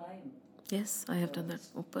would climb. Yes, I have done that.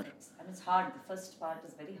 Upar. And it's hard. The first part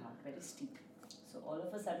is very hard, very steep. So all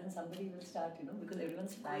of a sudden somebody will start, because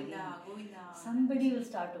everyone's flagging. Govinda. Somebody will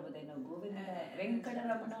start over there now. Govinda,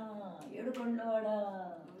 Venkataramana, Edukondavada.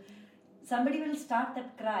 Somebody will start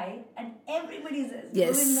that cry and everybody says,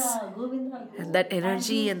 Yes. Govinda, Govinda. And that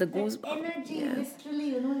energy and the goosebumps. Energy, Yeah.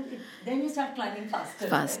 literally, then you start climbing faster.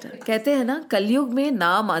 Faster. कहते हैं ना, कलयुग में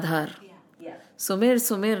नाम आधार, Yeah. Sumer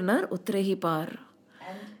Sumer नर उतरे ही पार.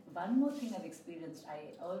 And one more thing I've experienced,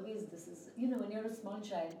 this is, when you're a small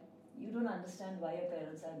child, you don't understand why your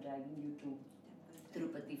parents are dragging you to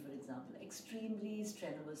Tirupati, for example. Extremely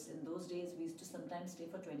strenuous. In those days, we used to sometimes stay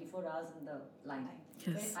for 24 hours in the line.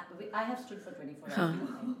 Yes. I have stood for 24 hours in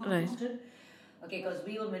the line. Right. Stood, okay, because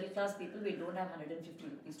we were middle class people, we don't have 150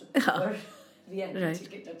 rupees to pay for VIP Right.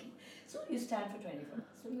 ticket. Okay. So you stand for 24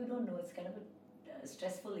 hours. So you don't know. It's kind of a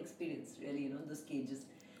stressful experience, really, those cages.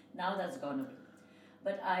 Now that's gone away.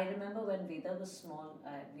 But I remember when Veda was small,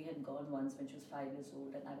 we had gone once when she was 5 years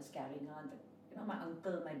old, and I was carrying her. And my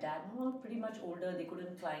uncle, my dad, were all pretty much older. They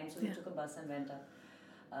couldn't climb, so we took a bus and went up,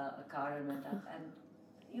 a car and went up. And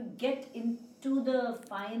you get into the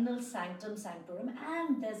final sanctum sanctorum,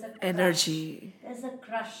 and there's a crush. Energy. There's a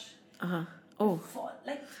crush. Uh-huh. Oh,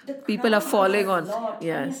 Like the People are crowd falling is a on. lot.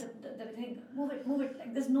 Yes. And the thing, move it.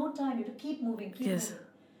 Like there's no time. You have to keep moving. Yes. Moving.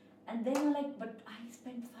 And then you're like, but I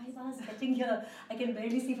spent 5 hours getting here. I can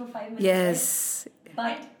barely see for 5 minutes. yes. Right?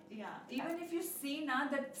 But Yeah, even if you see now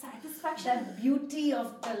that satisfaction. that beauty of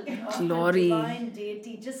the Glory. divine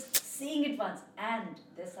deity, just seeing it once, and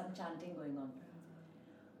there's some chanting going on.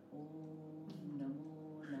 Om Namo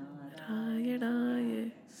Narayana.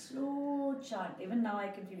 Narayanaye. Slow chant. Even now I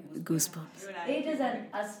can feel goosebumps. Goosebumps. It is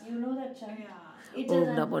that chant. Yeah. It is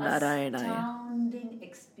Om Namo an Narayanaye. astounding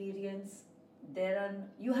experience.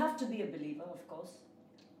 You have to be a believer, of course.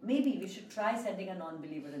 Maybe we should try sending a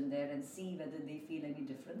non-believer in there and see whether they feel any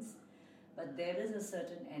difference. But there is a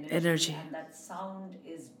certain energy. And that sound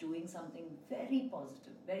is doing something very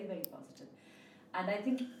positive, very, very positive. And I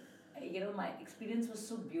think, my experience was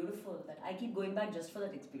so beautiful that I keep going back just for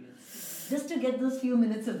that experience. Just to get those few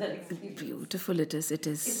minutes of that experience. Beautiful it is. It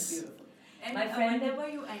It's is. beautiful. And My friend- whenever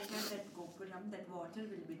you enter that Gopuram, that water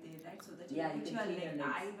will be there, right? So that you Yeah, you put can your clean your leg.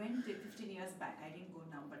 legs. I went 15 years back. I didn't go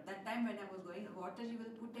now, but that time when I was going, water you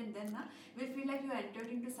will put, and then will feel like you entered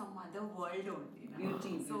into some other world only.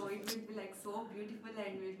 Beauty, So it will be like so beautiful,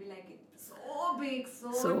 and will be like so big,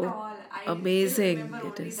 so So tall. I amazing still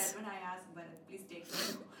remember it only is. that when I asked Bharat, please take me.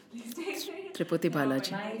 Please take me. Tripoti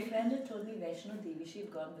Balaji. My friend had told me Vaishno Devi,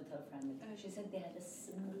 she'd gone with her family. She said they had a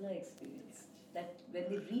similar experience. That when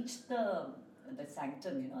they reached the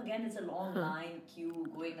sanctum, again it's a long line, queue,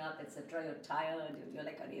 going up, etc. You're tired, you're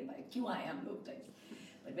like, Arey bhai, queue I am, look tight.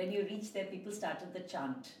 But when you reach there, people started the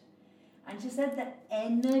chant. And she said the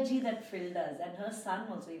energy that filled us, and her son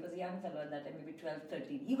also, he was a young fellow at that time, maybe 12,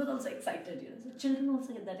 13, he was also excited, So children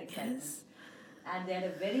also get that excitement. Yes. And they had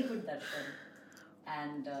a very good darshan.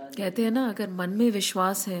 And कहते हैं ना, अगर मन में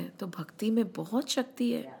विश्वास है तो भक्ति में बहुत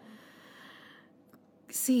शक्ति है. yeah.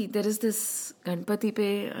 See, there is this Ganpati पे,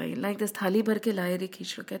 I like this, थाली भर के लाए रे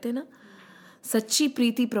खींच लो. कहते हैं ना, सच्ची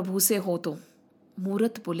प्रीति प्रभु से हो तो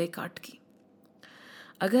मूरत बोले काट की.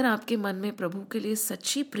 अगर आपके मन में प्रभु के लिए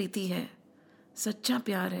सच्ची प्रीति है सच्चा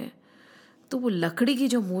प्यार है, तो वो लकड़ी की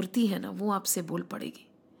जो मूर्ति है ना, वो आपसे बोल पड़ेगी.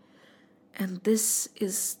 And this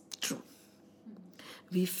is true.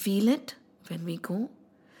 We feel it when we go,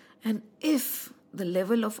 and if the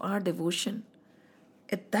level of our devotion,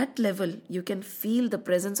 at that level you can feel the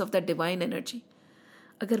presence of that divine energy.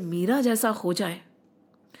 अगर मीरा जैसा हो जाए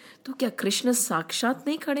तो क्या कृष्ण साक्षात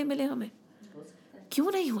नहीं खड़े मिले हमें?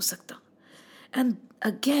 क्यों नहीं हो सकता? And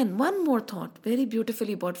again, one more thought, very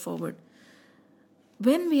beautifully brought forward.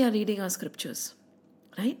 When we are reading our scriptures,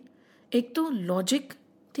 right? एक तो लॉजिक,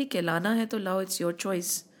 ठीक है, लाना है तो लाओ, it's your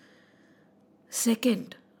choice.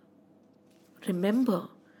 Second, remember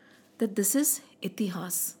that this is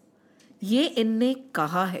इतिहास. ये इनने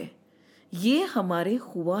कहा है, ये हमारे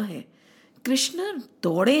हुआ है. कृष्ण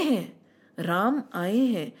दौड़े हैं, राम आए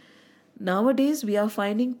हैं. Nowadays we are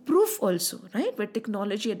finding proof also, right, with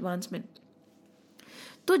technology advancement.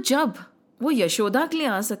 तो जब वो यशोदा के लिए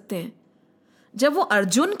आ सकते हैं, जब वो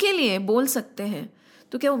अर्जुन के लिए बोल सकते हैं,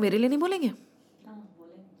 तो क्या वो मेरे लिए नहीं बोलेंगे?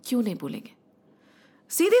 क्यों नहीं बोलेंगे?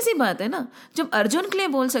 सीधी सी बात है ना. जब अर्जुन के लिए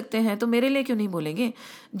बोल सकते हैं तो मेरे लिए क्यों नहीं बोलेंगे?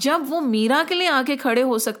 जब वो मीरा के लिए आके खड़े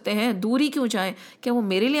हो सकते हैं, दूरी क्यों जाए, क्या वो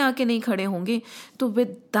मेरे लिए आके नहीं खड़े होंगे? तो with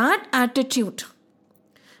that attitude,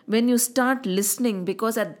 when you start listening,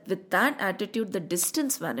 because with that attitude the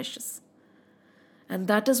distance vanishes, and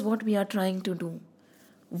that is what we are trying to do.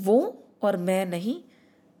 वो और मैं नहीं,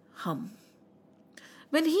 हम.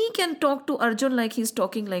 When he can talk to Arjun like he's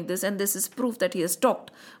talking like this, and this is proof that he has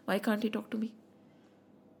talked, why can't he talk to me?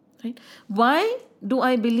 Right? Why do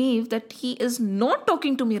I believe that he is not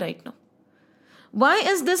talking to me right now? Why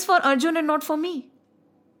is this for Arjun and not for me?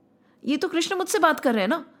 ये तो कृष्ण मुझसे बात कर रहे हैं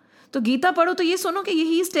ना. तो गीता पढ़ो तो ये सुनो कि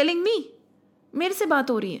he is telling me, मेरे से बात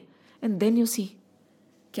हो रही है. And then you see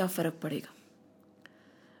क्या फर्क पड़ेगा.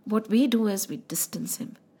 What we do is we distance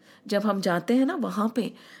him. जब हम जाते हैं ना वहां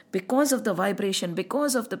पे, because of the vibration,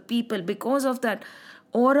 because of the people, because of that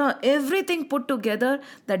aura, everything put together,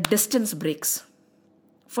 that distance breaks.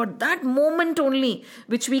 For that moment only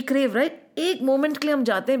which we crave, right? एक moment के लिए हम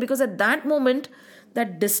जाते हैं, because at that moment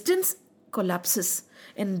that distance collapses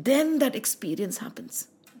and then that experience happens.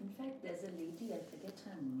 In fact, there's a lady, I forget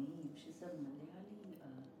her name. She's a Malayali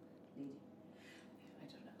lady. I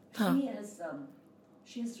don't know.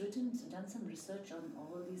 She has done some research on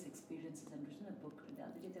all these experiences and written a book. The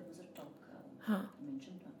other day there was a talk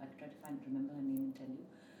mentioned. I try to remember her name and tell you.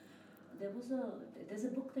 There's a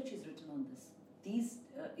book that she's written on this. These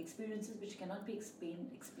experiences which cannot be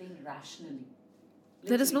explained rationally.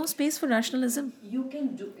 There is no space for rationalism. You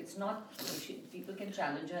can do, it's not, people can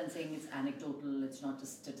challenge her and saying it's anecdotal, it's not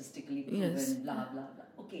statistically proven, Yes. blah, blah, blah.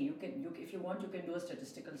 Okay, you can, if you want, you can do a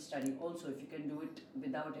statistical study also, if you can do it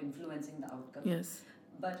without influencing the outcome. Yes.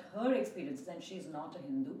 But her experiences, and she's not a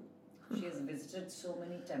Hindu, she has visited so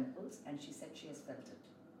many temples, and she said she has felt it.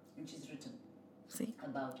 And she's written See.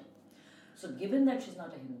 about it. So given that she's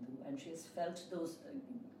not a Hindu, and she has felt those,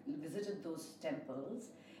 visited those temples,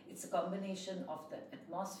 it's a combination of the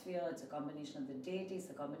atmosphere, it's a combination of the deities,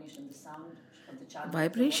 a combination of the sound of the chant,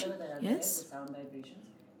 Vibration, whatever that are yes. there, the sound vibrations.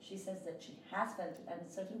 She says that she has felt it, and in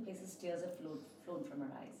certain places tears have flown from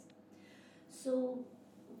her eyes. So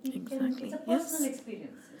Exactly, it's a yes. personal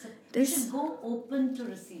experience. You This- should go open to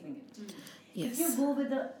receiving it. Yes. If you go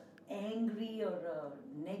with a angry or a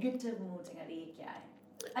negative mood, saying, "Arey, ye kya hai?"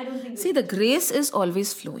 I don't think. See, the grace is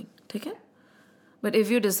always flowing, ठीक है? But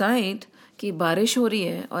if you decide कि बारिश हो रही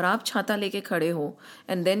है और आप छाता लेके खड़े हो,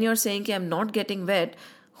 and then you're saying कि I'm not getting wet,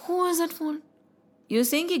 who is at fault? You're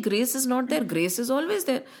saying कि grace is not there. Grace is always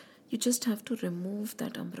there. You just have to remove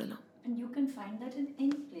that umbrella. And you can find that in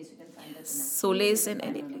any place. You can find that in a Solace cave, you in can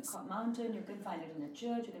any find it place. on a mountain. You can find it in a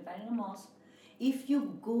church. You can find it in a mosque. If you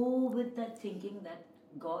go with that thinking that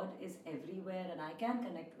God is everywhere and I can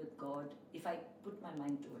connect with God if I put my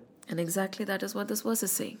mind to it. And exactly that is what this verse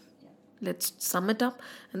is saying. Yeah. Let's sum it up.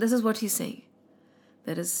 And this is what he's saying.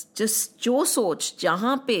 There is just जो सोच,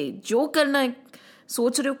 जहाँ पे जो करना है,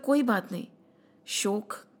 सोच रहे हो कोई बात नहीं. शोक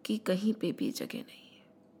की कहीं पे भी जगह नहीं है.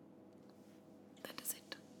 That is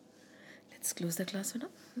it. Let's close the class now.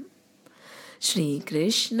 Shri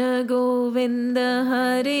Krishna Govinda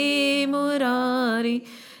Hare Murari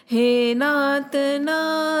He Nath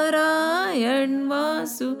Narayan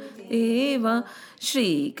Vasudeva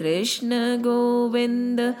Shri Krishna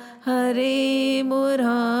Govinda Hare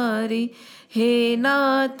Murari He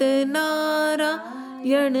Nath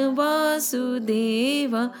Narayan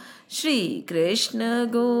Vasudeva Shri Krishna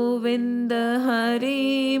Govinda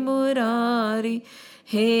Hare Murari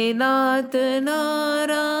He Nath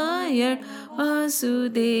Narayan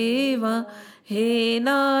Vasudeva He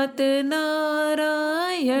Nath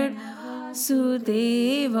Narayan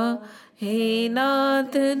Vasudeva हे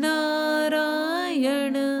नाथ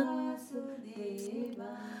नारायण।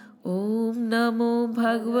 ओम नमो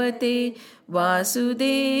भगवते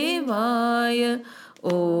वासुदेवाय।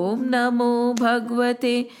 ओम नमो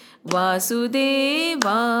भगवते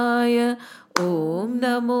वासुदेवाय। ओम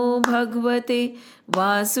नमो भगवते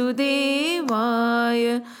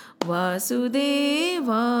वासुदेवाय।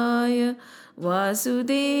 वासुदेवाय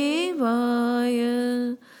वासुदेवाय।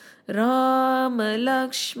 राम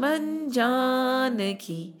लक्ष्मण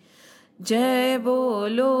जानकी जय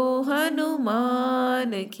बोलो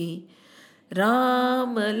हनुमान की।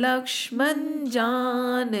 राम लक्ष्मण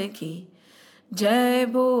जानकी जय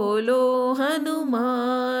बोलो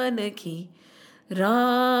हनुमान की।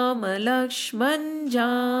 राम लक्ष्मण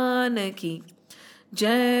जानकी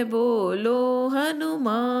जय बोलो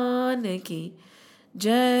हनुमान की।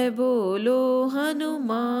 जय बोलो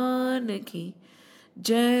हनुमान की।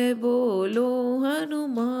 जय बोलो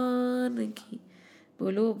हनुमान की।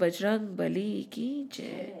 बोलो बजरंग बली की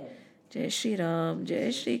जय। जय श्री राम,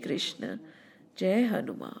 जय श्री कृष्ण, जय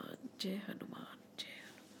हनुमान, जय हनुमान।